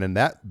tell you, Brendan,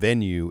 that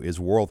venue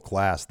is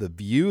world-class. The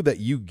view that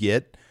you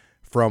get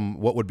from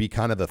what would be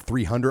kind of the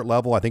 300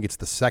 level, I think it's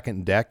the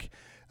second deck,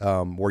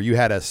 where you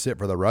had to sit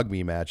for the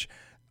rugby match.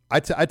 I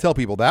tell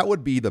people that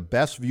would be the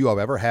best view I've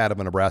ever had of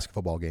a Nebraska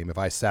football game if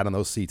I sat on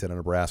those seats at a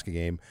Nebraska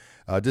game.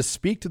 Just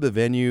speak to the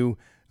venue,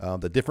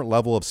 the different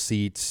level of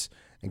seats,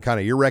 and kind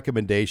of your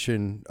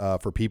recommendation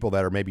for people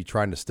that are maybe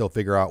trying to still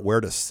figure out where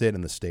to sit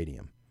in the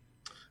stadium.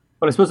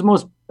 But I suppose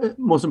the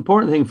most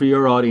important thing for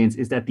your audience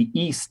is that the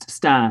East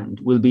Stand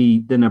will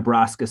be the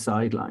Nebraska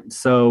sideline.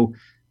 So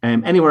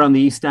anywhere on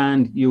the East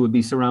Stand, you would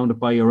be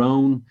surrounded by your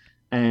own.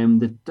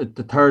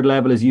 The third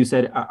level, as you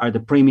said, are the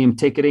premium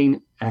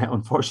ticketing.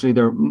 Unfortunately,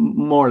 they're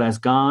more or less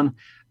gone.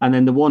 And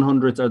then the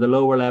 100s are the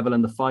lower level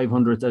and the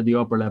 500s are the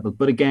upper level.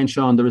 But again,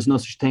 Sean, there is no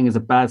such thing as a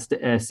bad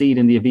seat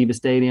in the Aviva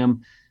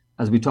Stadium.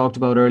 As we talked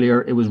about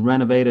earlier, it was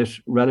renovated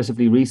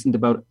relatively recent,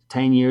 about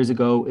 10 years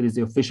ago. It is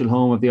the official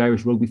home of the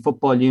Irish Rugby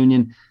Football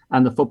Union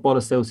and the Football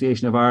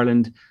Association of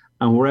Ireland.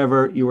 And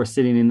wherever you are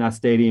sitting in that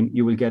stadium,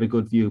 you will get a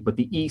good view. But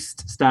the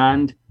East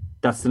Stand,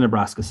 that's the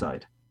Nebraska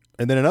side.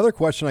 And then another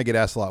question I get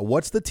asked a lot,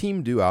 what's the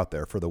team do out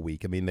there for the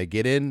week? I mean, they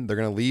get in, they're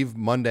going to leave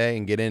Monday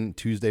and get in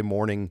Tuesday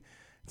morning.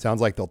 It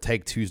sounds like they'll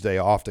take Tuesday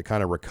off to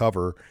kind of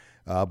recover.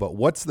 But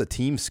what's the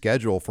team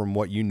schedule from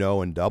what you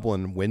know in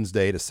Dublin,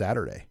 Wednesday to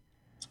Saturday?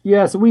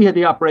 Yeah, so we had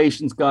the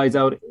operations guys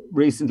out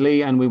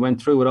recently and we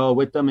went through it all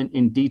with them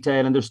in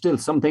detail. And there's still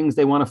some things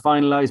they want to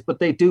finalize, but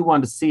they do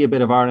want to see a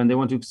bit of Ireland. They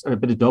want to a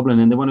bit of Dublin,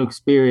 and they want to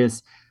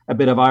experience a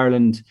bit of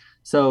Ireland.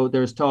 So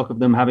there's talk of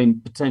them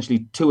having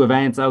potentially 2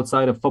 events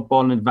outside of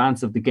football in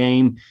advance of the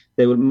game.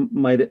 They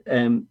might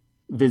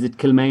visit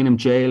Kilmainham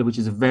Jail, which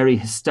is a very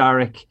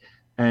historic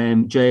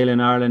jail in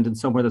Ireland and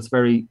somewhere that's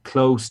very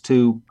close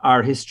to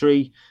our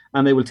history.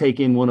 And they will take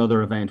in one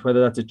other event,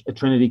 whether that's a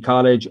Trinity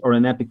College or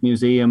an Epic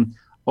Museum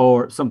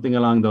or something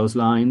along those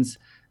lines.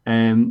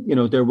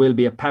 There will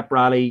be a pep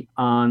rally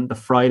on the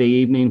Friday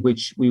evening,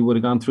 which we would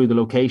have gone through the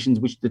locations,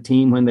 which the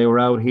team, when they were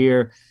out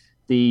here,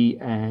 the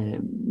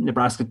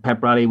Nebraska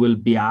pep rally will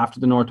be after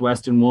the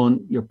Northwestern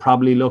one. You're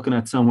probably looking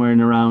at somewhere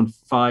in around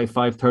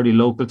 5:30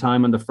 local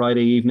time on the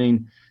Friday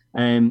evening.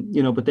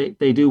 But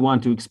they do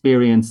want to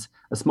experience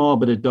a small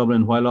bit of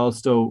Dublin while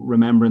also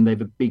remembering they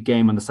have a big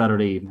game on the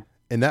Saturday evening.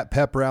 And that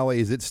pep rally,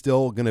 is it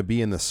still going to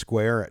be in the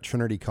square at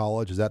Trinity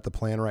College? Is that the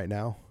plan right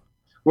now?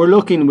 We're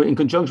looking in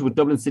conjunction with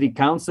Dublin City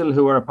Council,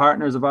 who are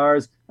partners of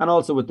ours, and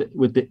also with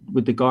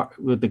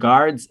the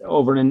guards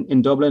over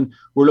in Dublin.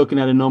 We're looking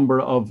at a number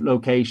of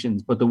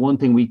locations, but the one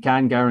thing we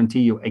can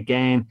guarantee you,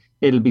 again,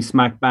 it'll be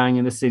smack bang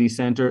in the city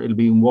centre. It'll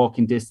be in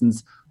walking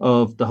distance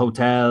of the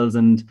hotels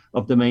and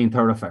of the main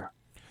thoroughfare.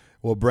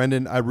 Well,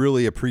 Brendan, I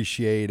really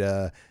appreciate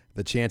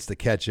the chance to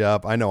catch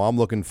up. I know I'm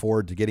looking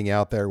forward to getting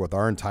out there with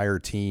our entire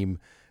team.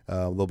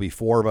 There'll be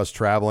 4 of us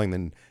traveling,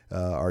 then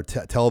our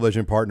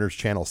television partners,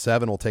 Channel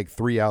 7, will take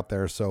 3 out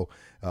there. So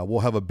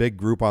we'll have a big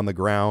group on the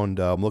ground.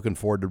 I'm looking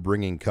forward to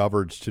bringing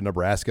coverage to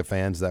Nebraska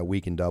fans that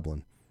week in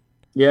Dublin.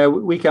 Yeah,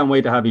 we can't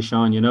wait to have you,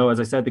 Sean. As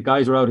I said, the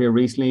guys were out here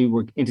recently.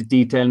 We're into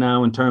detail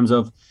now in terms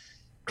of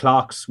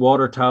clocks,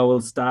 water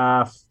towels,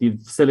 staff, the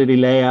facility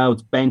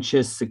layouts,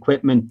 benches,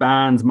 equipment,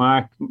 bands,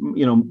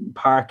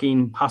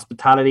 parking,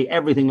 hospitality,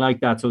 everything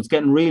like that. So it's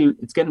getting real.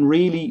 It's getting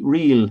really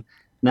real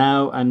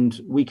now, and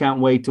we can't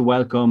wait to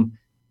welcome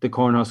the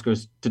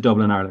Cornhuskers to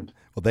Dublin, Ireland.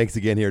 Well, thanks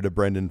again here to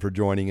Brendan for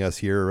joining us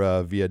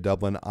here via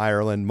Dublin,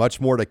 Ireland. Much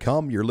more to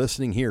come. You're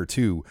listening here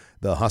to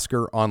the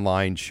Husker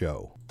Online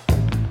Show.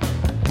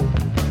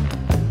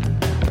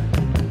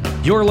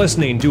 You're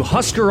listening to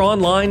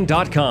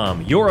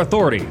HuskerOnline.com, your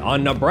authority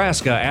on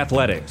Nebraska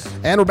athletics.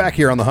 And we're back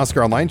here on the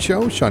Husker Online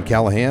Show. Sean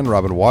Callahan,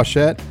 Robin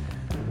Washett.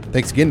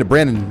 Thanks again to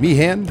Brendan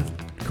Meehan,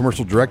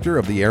 Commercial Director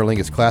of the Aer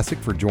Lingus Classic,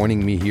 for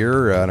joining me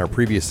here in our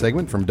previous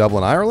segment from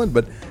Dublin, Ireland.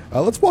 But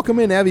let's welcome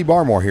in Abby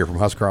Barmore here from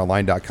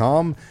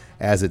HuskerOnline.com,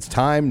 as it's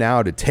time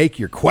now to take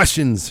your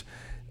questions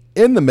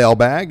in the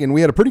mailbag. And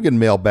we had a pretty good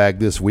mailbag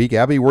this week.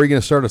 Abby, where are you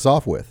going to start us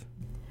off with?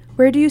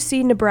 Where do you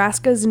see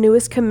Nebraska's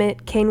newest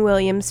commit, Kane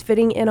Williams,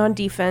 fitting in on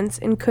defense,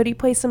 and could he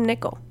play some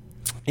nickel?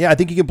 Yeah, I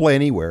think he can play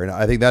anywhere, and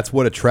I think that's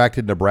what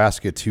attracted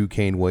Nebraska to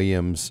Kane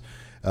Williams,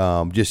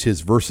 just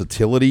his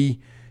versatility,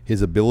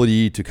 his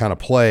ability to kind of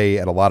play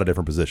at a lot of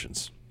different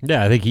positions.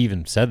 Yeah, I think he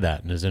even said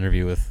that in his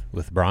interview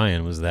with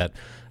Brian, was that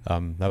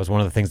that was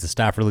one of the things the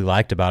staff really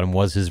liked about him,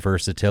 was his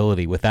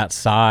versatility. With that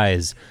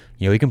size,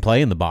 he can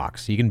play in the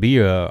box. He can be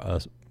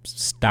a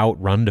stout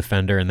run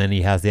defender, and then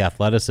he has the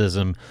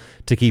athleticism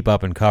to keep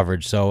up in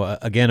coverage. So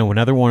again,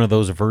 another one of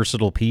those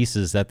versatile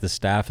pieces that the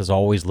staff is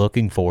always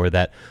looking for,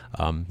 that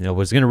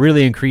was going to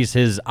really increase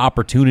his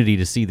opportunity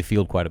to see the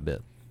field quite a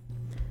bit.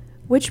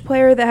 Which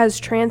player that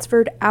has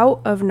transferred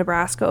out of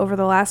Nebraska over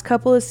the last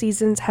couple of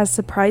seasons has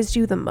surprised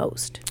you the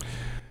most?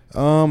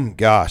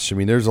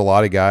 There's a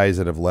lot of guys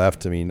that have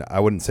left. I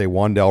wouldn't say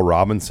Wan'Dale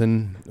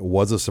Robinson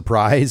was a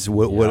surprise,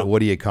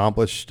 what he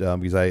accomplished,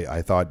 because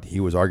I thought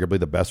he was arguably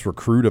the best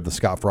recruit of the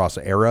Scott Frost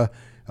era.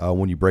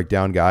 When you break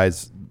down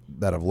guys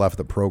that have left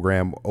the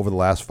program over the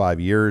last 5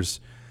 years,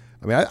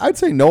 I'd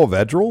say Noah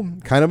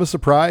Vedral, kind of a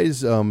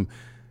surprise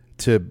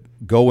to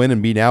go in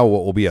and be now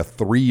what will be a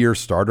 3-year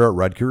starter at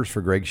Rutgers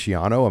for Greg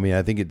Schiano.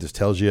 I think it just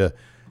tells you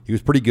he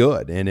was pretty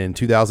good. And in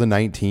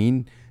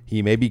 2019,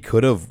 he maybe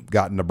could have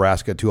gotten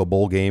Nebraska to a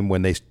bowl game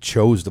when they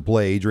chose to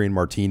play Adrian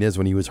Martinez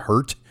when he was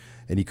hurt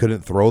and he couldn't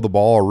throw the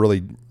ball or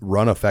really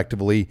run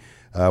effectively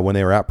when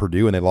they were at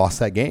Purdue, and they lost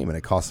that game, and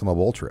it cost them a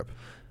bowl trip.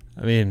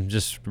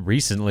 Just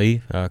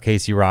recently,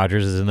 Casey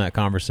Rogers is in that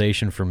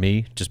conversation for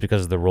me, just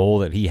because of the role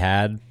that he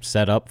had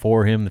set up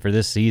for him for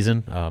this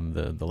season,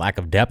 the lack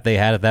of depth they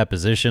had at that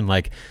position.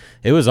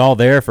 It was all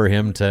there for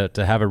him to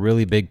have a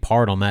really big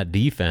part on that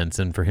defense,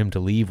 and for him to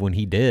leave when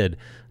he did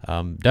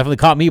definitely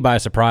caught me by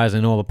surprise. I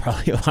know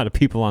probably a lot of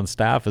people on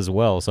staff as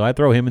well, so I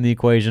throw him in the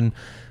equation.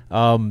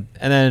 And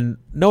then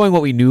knowing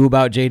what we knew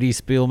about J.D.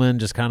 Spielman,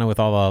 just kind of with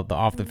all the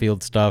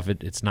off-the-field stuff,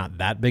 it's not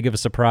that big of a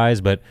surprise,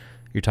 but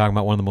you're talking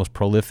about one of the most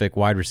prolific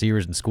wide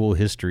receivers in school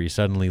history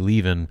suddenly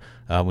leaving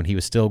when he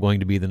was still going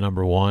to be the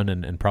number one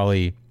and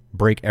probably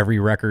break every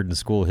record in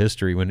school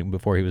history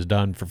before he was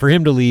done. For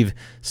him to leave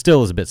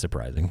still is a bit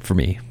surprising for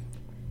me.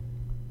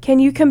 Can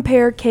you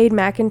compare Cade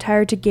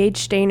McIntyre to Gage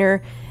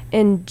Stainer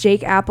and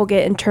Jake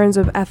Applegate in terms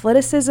of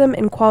athleticism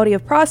and quality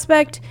of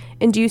prospect,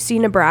 and do you see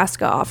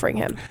Nebraska offering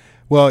him?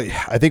 Well,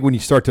 I think when you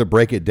start to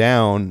break it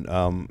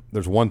down,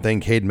 there's one thing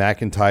Cade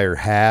McIntyre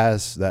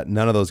has that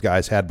none of those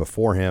guys had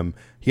before him.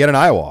 He had an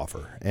Iowa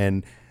offer,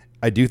 and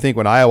I do think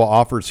when Iowa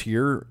offers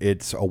here,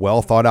 it's a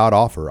well-thought-out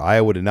offer.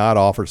 Iowa did not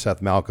offer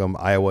Seth Malcolm.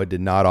 Iowa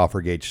did not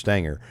offer Gage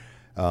Stanger.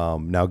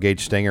 Now,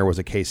 Gage Stanger was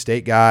a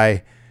K-State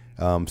guy.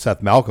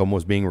 Seth Malcolm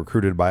was being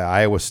recruited by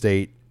Iowa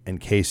State and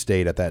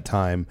K-State at that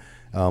time,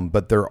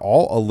 but they're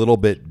all a little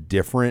bit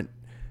different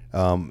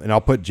And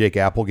I'll put Jake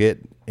Applegate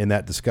in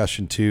that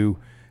discussion too.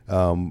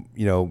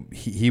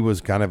 He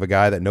was kind of a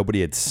guy that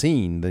nobody had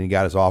seen. Then he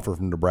got his offer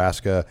from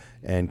Nebraska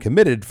and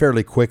committed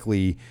fairly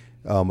quickly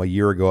a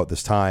year ago at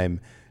this time.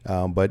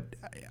 But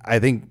I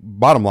think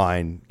bottom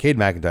line, Cade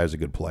McIntyre is a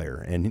good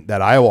player, and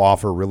that Iowa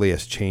offer really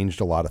has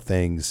changed a lot of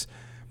things.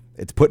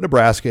 It's put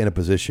Nebraska in a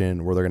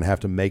position where they're going to have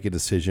to make a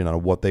decision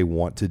on what they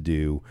want to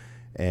do.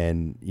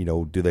 And,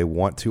 do they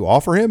want to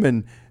offer him?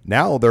 And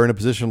now they're in a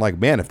position like,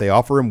 man, if they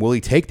offer him, will he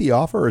take the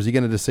offer? Or is he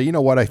going to just say, you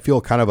know what, I feel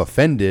kind of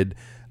offended,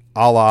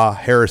 a la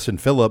Harrison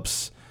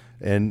Phillips,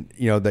 and,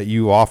 that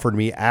you offered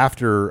me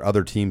after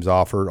other teams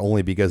offered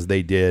only because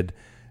they did,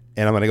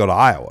 and I'm going to go to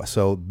Iowa.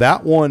 So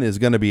that one is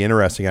going to be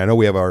interesting. I know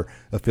we have our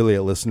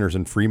affiliate listeners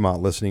in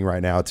Fremont listening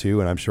right now too,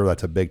 and I'm sure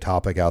that's a big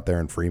topic out there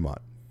in Fremont.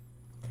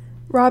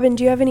 Robin,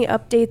 do you have any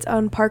updates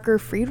on Parker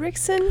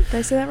Friedrichsen? Did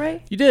I say that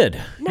right? You did.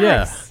 Nice.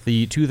 Yeah.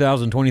 The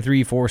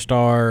 2023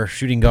 four-star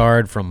shooting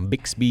guard from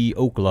Bixby,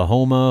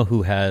 Oklahoma,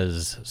 who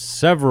has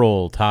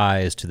several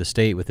ties to the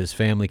state with his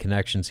family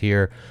connections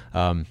here.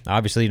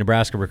 Obviously,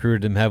 Nebraska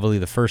recruited him heavily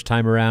the first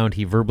time around.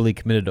 He verbally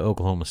committed to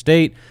Oklahoma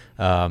State,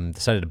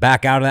 decided to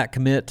back out of that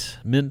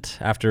commitment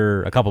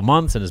after a couple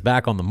months and is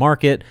back on the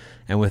market.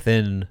 And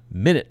within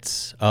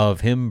minutes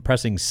of him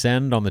pressing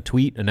send on the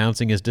tweet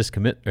announcing his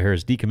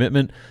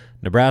decommitment,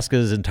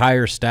 Nebraska's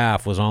entire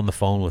staff was on the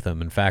phone with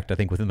him. In fact, I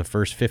think within the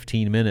first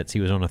 15 minutes, he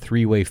was on a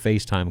 3-way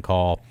FaceTime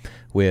call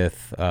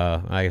with,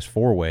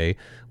 four-way,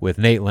 with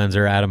Nate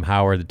Lenzer, Adam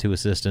Howard, the 2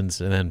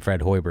 assistants, and then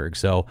Fred Hoiberg.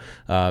 So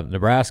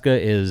Nebraska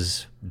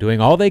is doing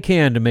all they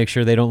can to make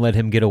sure they don't let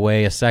him get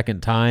away a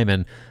second time,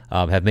 and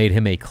have made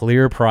him a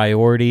clear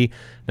priority.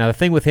 Now, the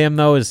thing with him,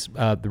 though, is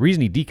the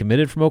reason he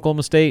decommitted from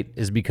Oklahoma State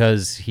is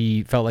because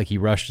he felt like he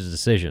rushed his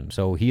decision.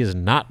 So he is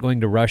not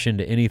going to rush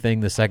into anything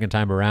the second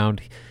time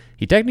around.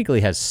 He technically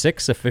has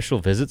 6 official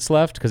visits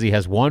left because he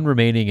has 1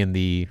 remaining in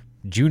the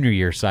junior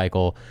year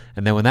cycle,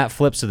 and then when that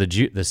flips to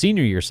the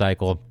senior year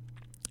cycle,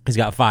 he's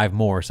got 5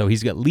 more. So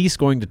he's at least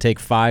going to take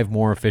 5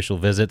 more official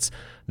visits.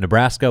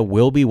 Nebraska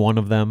will be one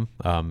of them.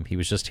 He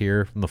was just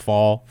here in the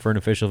fall for an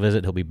official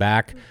visit. He'll be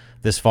back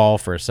this fall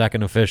for a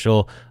second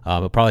official.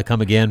 He'll probably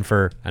come again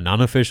for an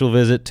unofficial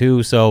visit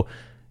too. So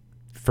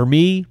for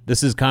me,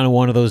 this is kind of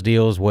one of those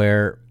deals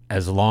where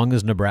as long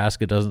as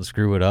Nebraska doesn't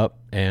screw it up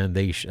and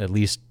they at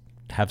least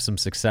have some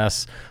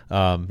success,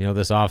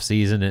 this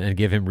offseason and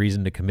give him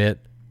reason to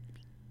commit,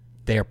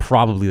 they are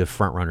probably the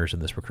front runners in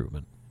this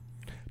recruitment.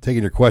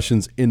 Taking your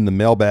questions in the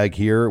mailbag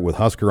here with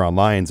Husker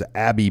Online's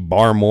Abby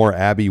Barmore.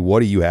 Abby, what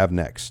do you have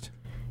next?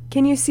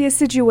 Can you see a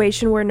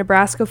situation where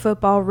Nebraska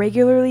football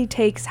regularly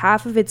takes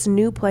half of its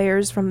new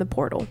players from the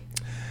portal?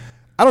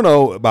 I don't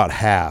know about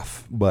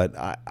half, but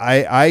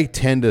I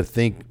tend to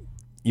think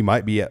you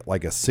might be at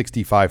like a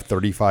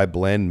 65-35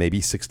 blend, maybe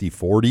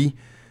 60-40.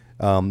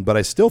 But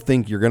I still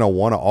think you're going to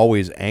want to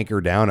always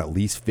anchor down at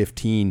least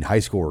 15 high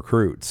school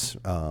recruits.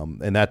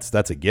 And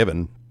that's a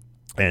given.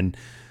 And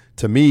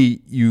to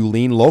me, you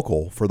lean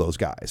local for those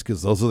guys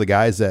because those are the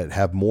guys that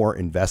have more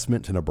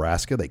investment to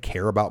Nebraska. They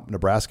care about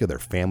Nebraska. Their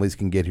families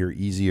can get here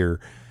easier,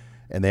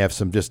 and they have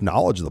some just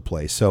knowledge of the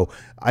place. So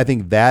I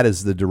think that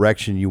is the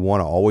direction you want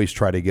to always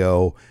try to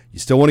go. You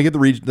still want to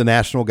get the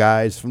national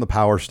guys from the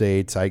power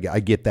states. I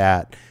get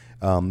that.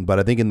 But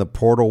I think in the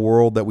portal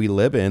world that we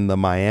live in, the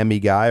Miami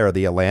guy or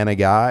the Atlanta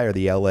guy or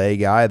the LA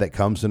guy that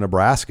comes to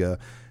Nebraska,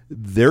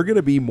 they're going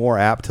to be more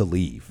apt to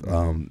leave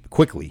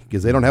quickly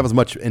because they don't have as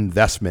much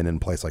investment in a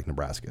place like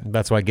Nebraska.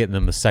 That's why getting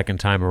them the second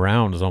time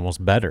around is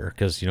almost better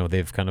because,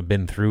 they've kind of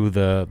been through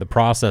the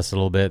process a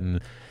little bit.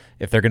 And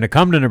if they're going to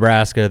come to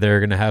Nebraska,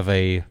 they're going to have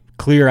a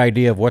clear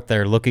idea of what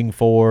they're looking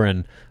for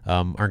and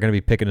aren't going to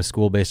be picking a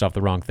school based off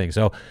the wrong thing.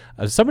 So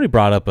somebody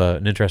brought up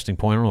an interesting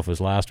point, I don't know if it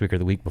was last week or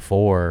the week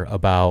before,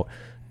 about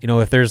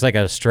if there's like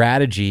a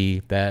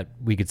strategy that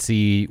we could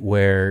see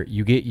where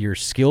you get your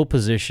skill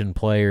position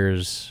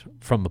players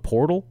from the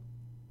portal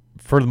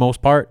for the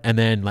most part, and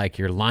then like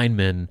your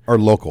linemen are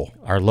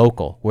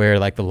local, where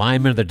like the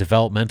linemen are the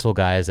developmental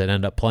guys that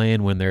end up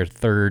playing when they're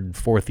 3rd,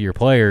 4th year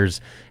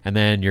players, and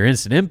then your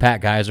instant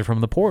impact guys are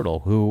from the portal,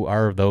 who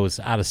are those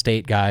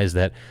out-of-state guys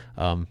that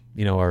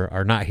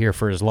are not here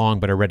for as long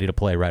but are ready to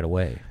play right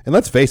away. And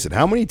let's face it,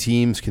 how many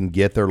teams can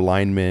get their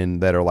linemen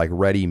that are like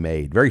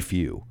ready-made? Very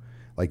few.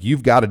 Like,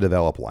 you've got to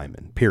develop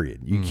linemen,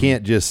 period. You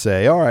can't just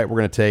say, all right, we're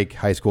going to take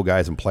high school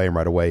guys and play them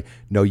right away.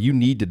 No, you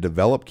need to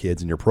develop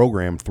kids in your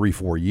program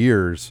 3-4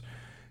 years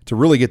to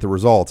really get the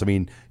results. I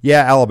mean, yeah,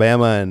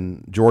 Alabama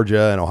and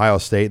Georgia and Ohio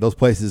State, those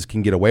places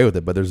can get away with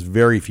it, but there's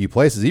very few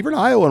places. Even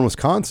Iowa and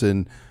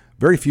Wisconsin,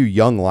 very few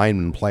young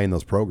linemen play in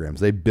those programs.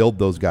 They build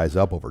those guys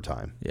up over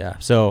time. Yeah,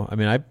 so, I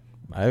mean,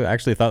 I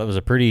actually thought that was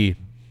a pretty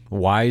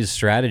wise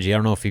strategy. I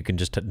don't know if you can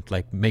just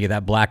like make it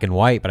that black and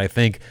white, but I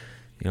think –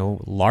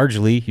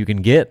 largely you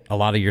can get a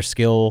lot of your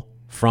skill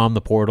from the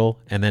portal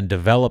and then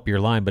develop your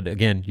line. But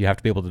again, you have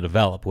to be able to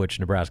develop, which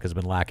Nebraska has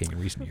been lacking in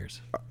recent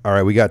years. All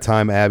right, we got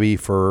time, Abby,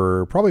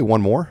 for probably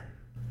one more.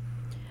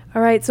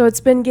 All right, so it's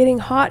been getting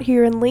hot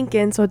here in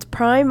Lincoln, so it's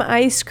prime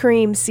ice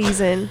cream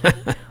season.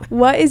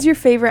 What is your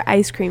favorite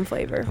ice cream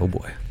flavor? Oh,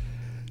 boy.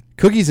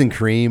 Cookies and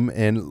cream,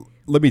 and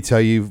let me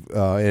tell you,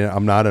 and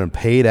I'm not a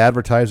paid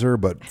advertiser,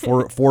 but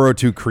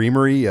 402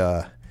 Creamery,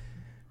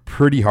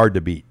 pretty hard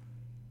to beat.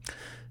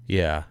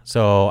 Yeah.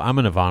 So I'm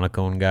an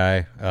Ivana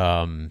guy.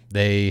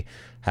 They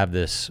have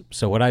this.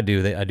 So what I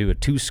do, I do a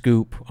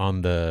 2-scoop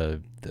on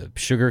the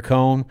sugar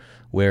cone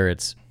where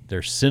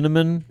there's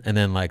cinnamon and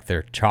then like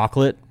their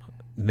chocolate.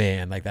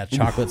 Man, like that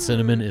chocolate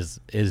cinnamon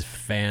is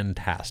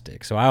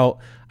fantastic. So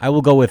I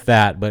will go with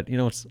that. But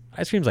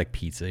ice cream's like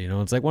pizza.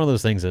 It's like one of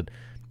those things that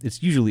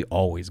it's usually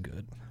always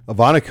good.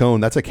 Ivana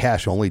Cone, that's a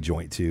cash only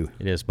joint too.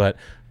 It is, but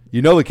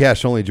the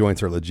cash only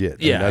joints are legit.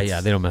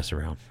 Yeah, they don't mess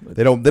around.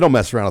 They don't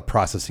mess around with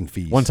processing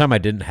fees. One time I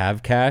didn't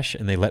have cash,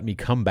 and they let me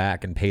come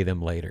back and pay them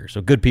later.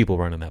 So good people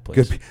running that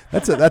place.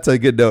 That's a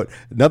good note.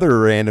 Another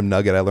random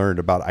nugget I learned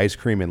about ice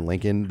cream in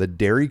Lincoln: the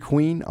Dairy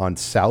Queen on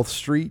South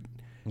Street.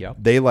 Yeah,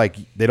 they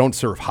don't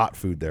serve hot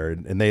food there,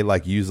 and they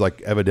use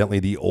evidently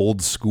the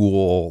old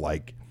school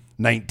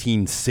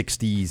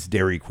 1960s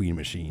Dairy Queen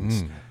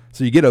machines.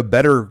 So you get a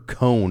better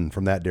cone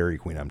from that Dairy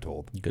Queen, I'm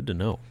told. Good to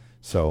know.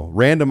 So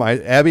random.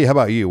 Abby, how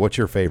about you? What's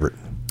your favorite?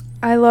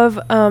 I love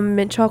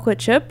mint chocolate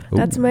chip. Ooh.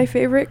 That's my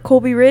favorite.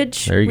 Colby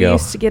Ridge. There you we go.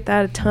 used to get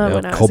that a ton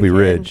when I was Colby a kid.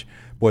 Ridge.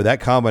 Boy,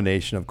 that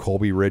combination of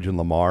Colby Ridge and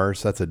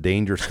Lamar's, that's a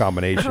dangerous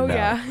combination now.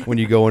 Yeah. When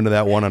you go into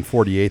that one on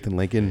 48th and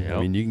Lincoln, Yep.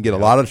 I mean, you can get a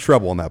lot of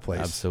trouble in that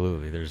place.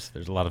 Absolutely. There's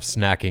a lot of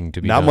snacking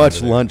to be Not done much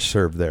over there. lunch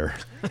served there.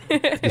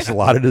 Just a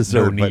lot of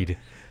dessert. No need.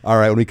 All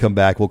right, when we come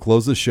back, we'll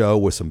close the show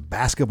with some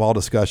basketball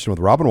discussion with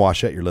Robin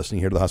Washett. You're listening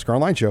here to the Husker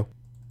Online Show.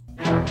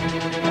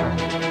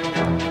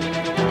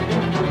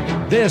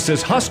 This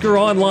is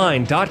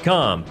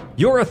HuskerOnline.com,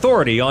 your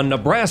authority on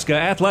Nebraska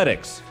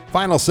athletics.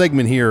 Final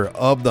segment here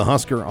of the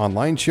Husker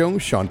Online Show.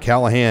 Sean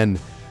Callahan,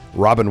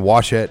 Robin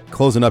Washett,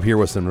 closing up here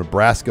with some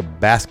Nebraska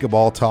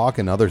basketball talk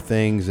and other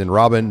things. And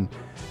Robin,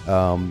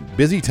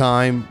 busy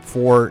time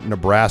for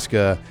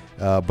Nebraska,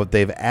 but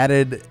they've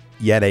added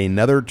yet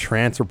another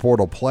transfer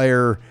portal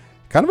player,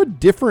 kind of a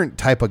different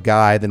type of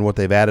guy than what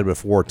they've added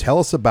before. Tell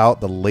us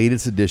about the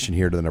latest addition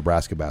here to the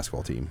Nebraska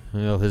basketball team.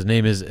 Well, his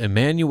name is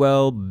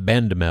Emmanuel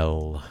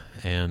Bandemel,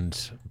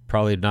 and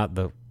probably not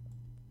the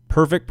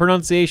perfect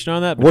pronunciation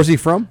on that. Where's he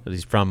from? But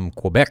he's from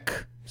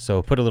Quebec.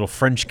 So put a little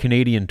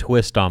French-Canadian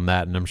twist on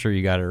that, and I'm sure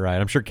you got it right.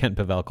 I'm sure Kent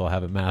Pavelka will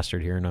have it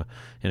mastered here in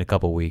a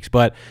couple weeks.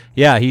 But,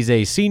 yeah, he's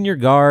a senior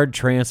guard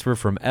transfer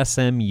from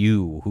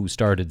SMU who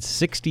started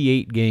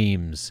 68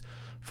 games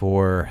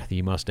for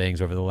the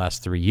Mustangs over the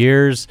last 3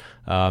 years,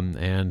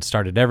 and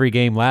started every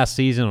game last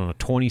season on a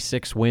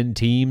 26-win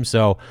team.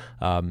 So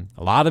a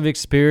lot of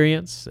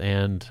experience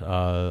and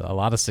a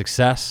lot of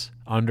success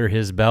under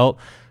his belt.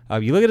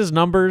 You look at his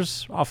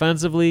numbers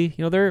offensively,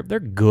 they're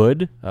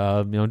good.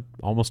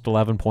 Almost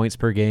 11 points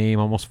per game,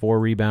 almost 4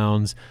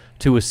 rebounds,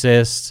 2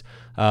 assists.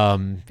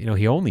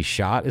 He only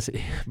shot,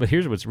 but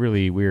here's what's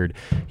really weird.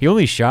 He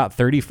only shot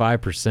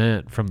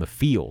 35% from the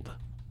field,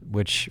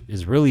 which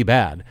is really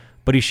bad.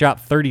 But he shot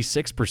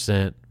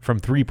 36% from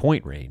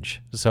 3-point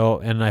range.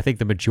 And I think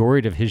the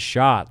majority of his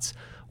shots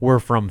were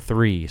from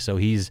 3. So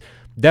he's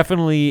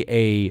definitely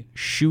a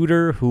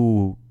shooter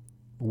who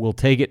will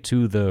take it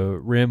to the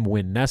rim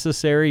when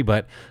necessary,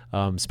 but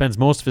spends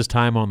most of his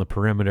time on the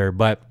perimeter.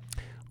 But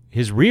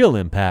his real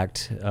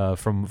impact,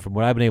 from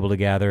what I've been able to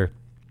gather,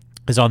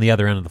 is on the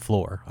other end of the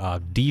floor.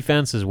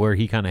 Defense is where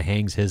he kind of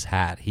hangs his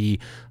hat. He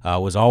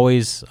was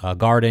always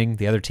guarding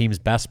the other team's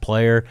best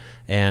player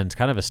and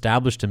kind of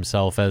established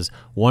himself as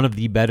one of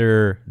the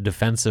better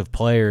defensive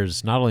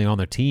players, not only on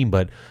their team,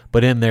 but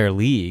in their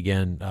league.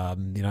 And,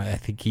 I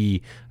think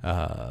he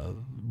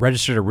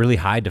registered a really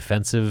high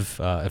defensive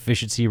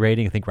efficiency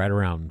rating, I think right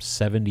around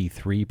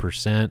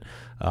 73%,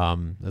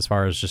 as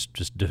far as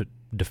just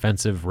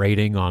defensive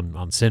rating on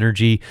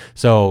synergy.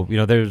 So,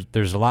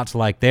 there's a lot to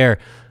like there.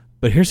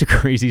 But here's a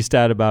crazy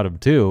stat about him,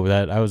 too,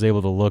 that I was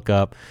able to look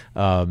up.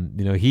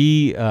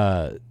 He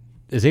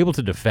is able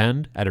to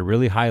defend at a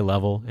really high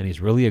level, and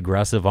he's really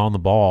aggressive on the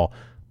ball,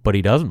 but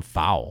he doesn't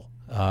foul.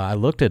 I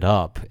looked it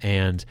up,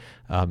 and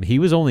he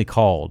was only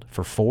called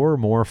for 4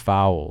 more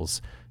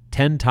fouls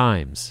 10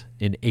 times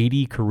in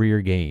 80 career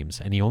games,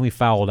 and he only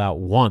fouled out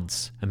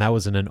once, and that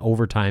was in an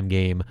overtime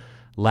game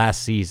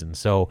last season.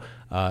 So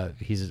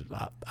he's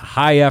a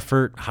high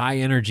effort, high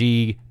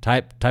energy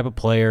type of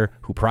player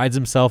who prides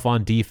himself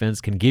on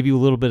defense, can give you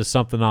a little bit of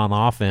something on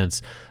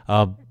offense.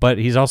 But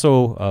he's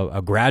also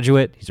a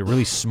graduate. He's a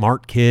really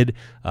smart kid,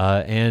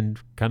 and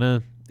kind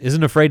of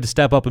isn't afraid to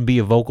step up and be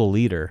a vocal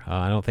leader.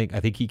 I think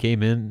he's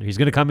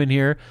going to come in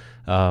here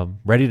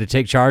ready to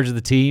take charge of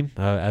the team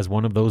as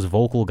one of those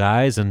vocal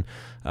guys. And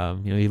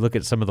you look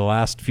at some of the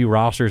last few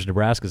rosters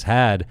Nebraska's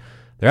had,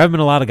 there haven't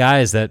been a lot of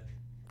guys that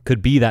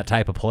could be that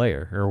type of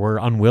player or were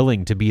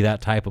unwilling to be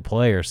that type of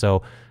player.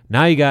 So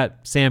now you got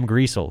Sam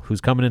Griesel, who's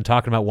coming in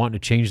talking about wanting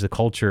to change the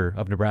culture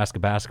of Nebraska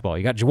basketball.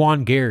 You got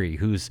Juwan Gary,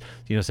 who's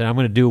saying, I'm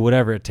going to do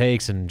whatever it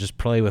takes and just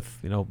play with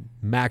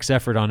max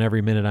effort on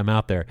every minute I'm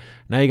out there.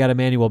 Now you got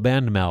Emmanuel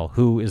Bandemel,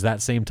 who is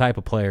that same type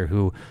of player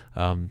who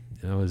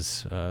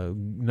is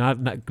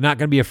not going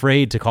to be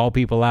afraid to call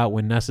people out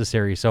when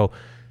necessary. So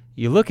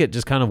you look at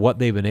just kind of what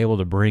they've been able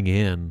to bring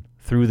in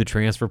through the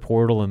transfer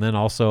portal, and then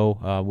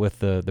also with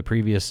the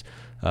previous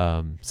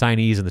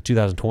signees in the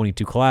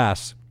 2022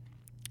 class,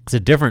 it's a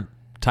different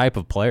type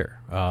of player.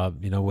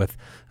 With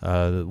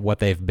what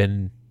they've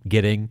been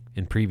getting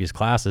in previous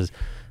classes,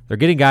 they're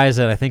getting guys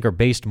that I think are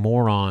based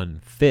more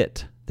on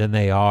fit than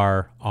they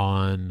are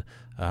on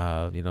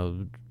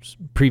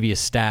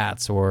previous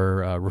stats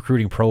or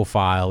recruiting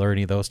profile or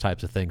any of those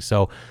types of things.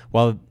 So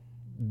while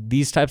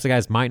these types of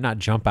guys might not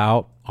jump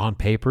out on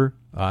paper,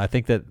 I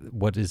think that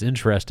what is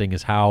interesting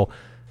is how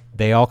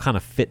they all kind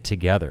of fit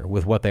together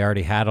with what they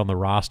already had on the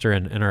roster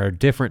and are a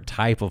different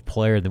type of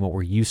player than what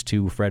we're used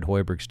to Fred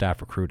Hoiberg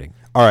staff recruiting.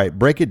 All right,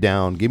 break it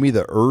down. Give me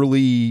the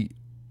early,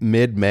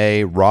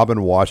 mid-May Robin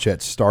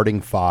Washut starting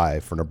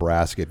 5 for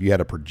Nebraska if you had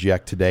to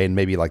project today and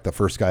maybe like the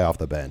first guy off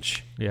the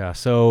bench. Yeah,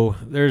 so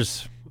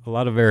there's a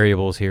lot of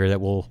variables here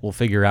that we'll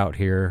figure out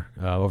here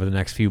over the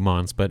next few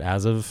months. But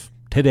as of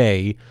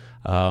today,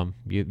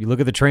 you look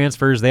at the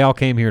transfers, they all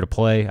came here to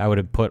play. I would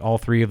have put all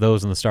 3 of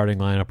those in the starting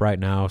lineup right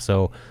now.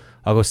 So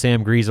I'll go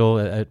Sam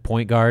Griesel at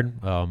point guard,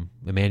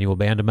 Emmanuel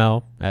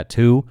Bandamel at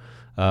 2,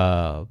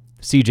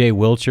 C.J.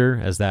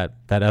 Wilcher as that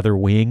other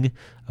wing,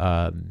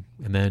 and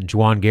then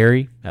Juwan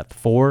Gary at the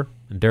 4,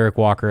 and Derek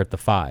Walker at the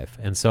 5.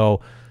 And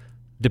so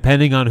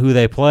depending on who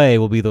they play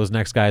will be those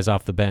next guys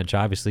off the bench.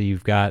 Obviously,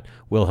 you've got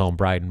Wilhelm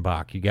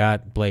Breidenbach. You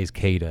got Blaze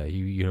Cada.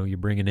 You're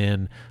bringing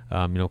in,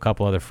 a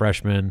couple other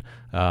freshmen.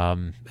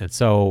 And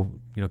so,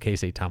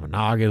 Keisei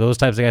Tamanaga, those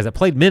types of guys that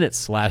played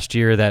minutes last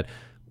year that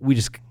we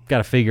just got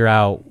to figure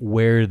out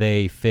where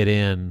they fit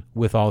in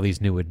with all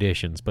these new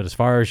additions. But as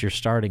far as your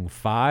starting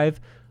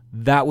 5,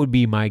 that would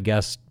be my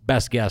best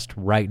guess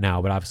right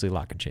now, but obviously a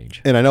lot can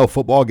change. And I know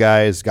football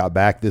guys got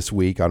back this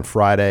week on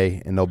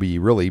Friday, and they'll be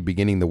really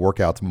beginning the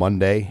workouts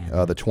Monday,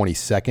 the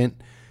 22nd.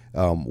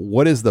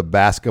 What is the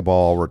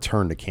basketball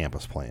return to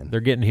campus plan? They're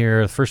getting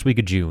here the first week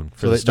of June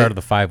for the start of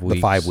the 5 weeks.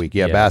 The 5 week,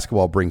 yeah.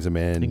 Basketball brings them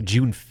in. I think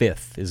June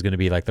 5th is going to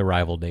be like the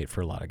rival date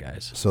for a lot of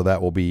guys. So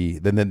that will be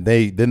then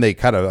they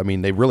kind of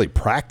they really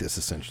practice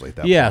essentially at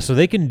that point. Yeah, so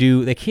they can't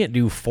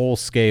do full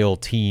scale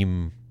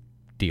team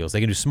deals.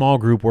 They can do small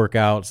group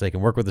workouts. They can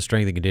work with the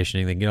strength and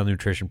conditioning. They can get on the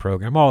nutrition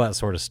program, all that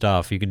sort of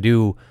stuff. You can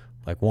do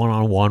like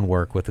one-on-one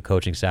work with the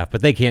coaching staff,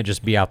 but they can't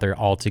just be out there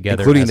all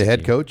together. Including the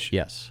head coach?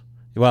 Yes.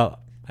 Well,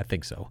 I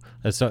think so.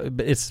 So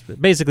it's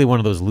basically one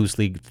of those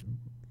loosely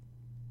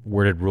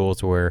worded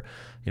rules where,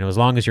 as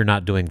long as you're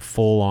not doing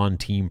full-on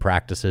team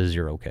practices,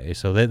 you're okay.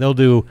 So they'll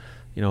do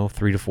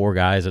 3 to 4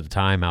 guys at a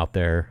time out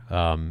there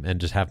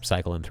and just have them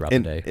cycle in throughout the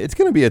day. It's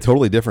going to be a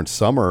totally different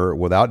summer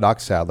without Doc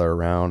Sadler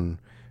around,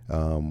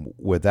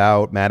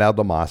 without Matt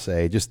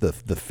Aldamase, just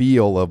the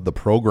feel of the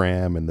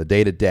program and the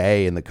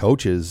day-to-day and the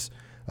coaches.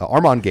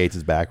 Armand Gates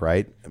is back,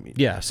 right?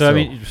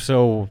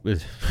 So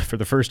for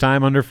the first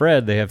time under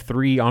Fred, they have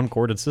 3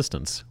 on-court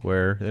assistants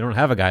where they don't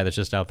have a guy that's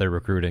just out there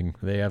recruiting.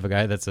 They have a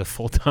guy that's a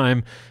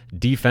full-time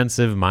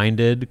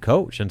defensive-minded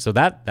coach. And so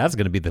that's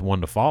going to be the one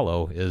to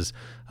follow is,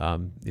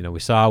 we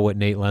saw what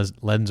Nate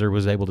Lenzer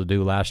was able to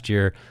do last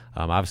year.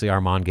 Obviously,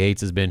 Armand Gates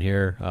has been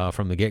here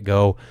from the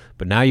get-go.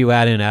 But now you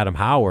add in Adam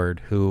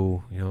Howard,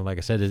 who, like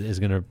I said, is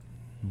going to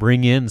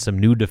bring in some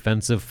new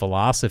defensive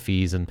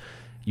philosophies. And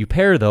you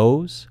pair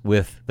those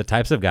with the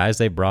types of guys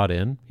they brought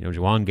in,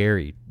 Juwan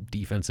Gary,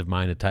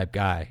 defensive-minded type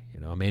guy,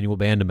 Emmanuel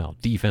Bandamel,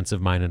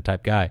 defensive-minded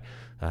type guy,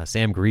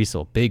 Sam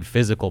Griesel, big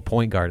physical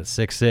point guard at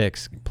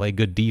 6'6", play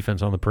good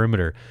defense on the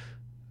perimeter.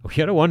 We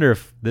got to wonder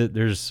if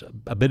there's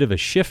a bit of a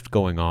shift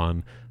going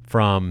on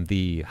from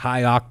the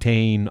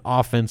high-octane,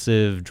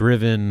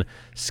 offensive-driven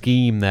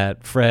scheme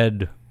that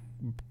Fred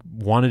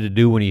wanted to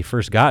do when he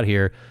first got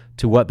here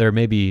to what they're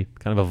maybe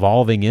kind of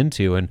evolving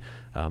into. And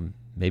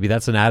maybe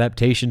that's an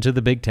adaptation to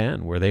the Big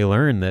Ten where they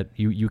learn that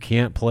you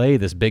can't play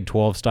this Big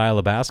 12 style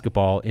of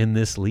basketball in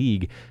this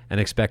league and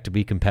expect to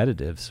be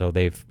competitive. So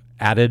they've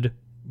added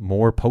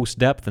more post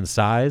depth and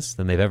size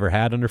than they've ever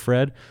had under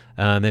Fred.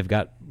 And they've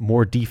got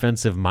more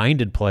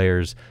defensive-minded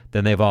players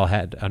than they've all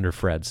had under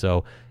Fred.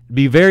 So it'd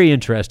be very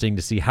interesting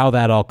to see how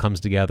that all comes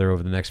together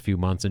over the next few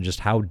months and just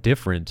how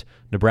different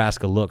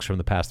Nebraska looks from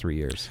the past 3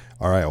 years.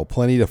 All right, well,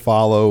 plenty to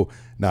follow,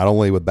 not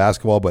only with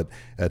basketball, but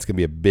it's going to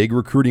be a big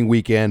recruiting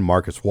weekend.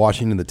 Marcus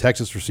Washington, the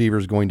Texas receiver,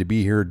 is going to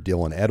be here.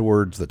 Dylan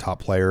Edwards, the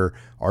top player,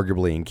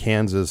 arguably in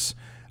Kansas.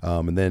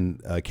 And then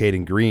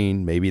Caden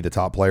Green, maybe the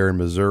top player in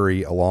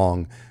Missouri,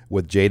 along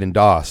with Jaden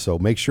Doss. So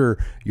make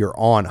sure you're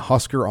on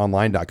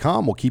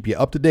HuskerOnline.com. We'll keep you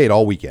up to date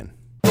all weekend.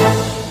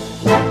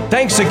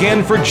 Thanks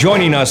again for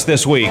joining us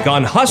this week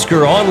on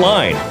Husker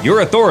Online,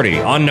 your authority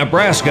on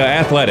Nebraska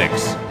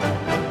athletics.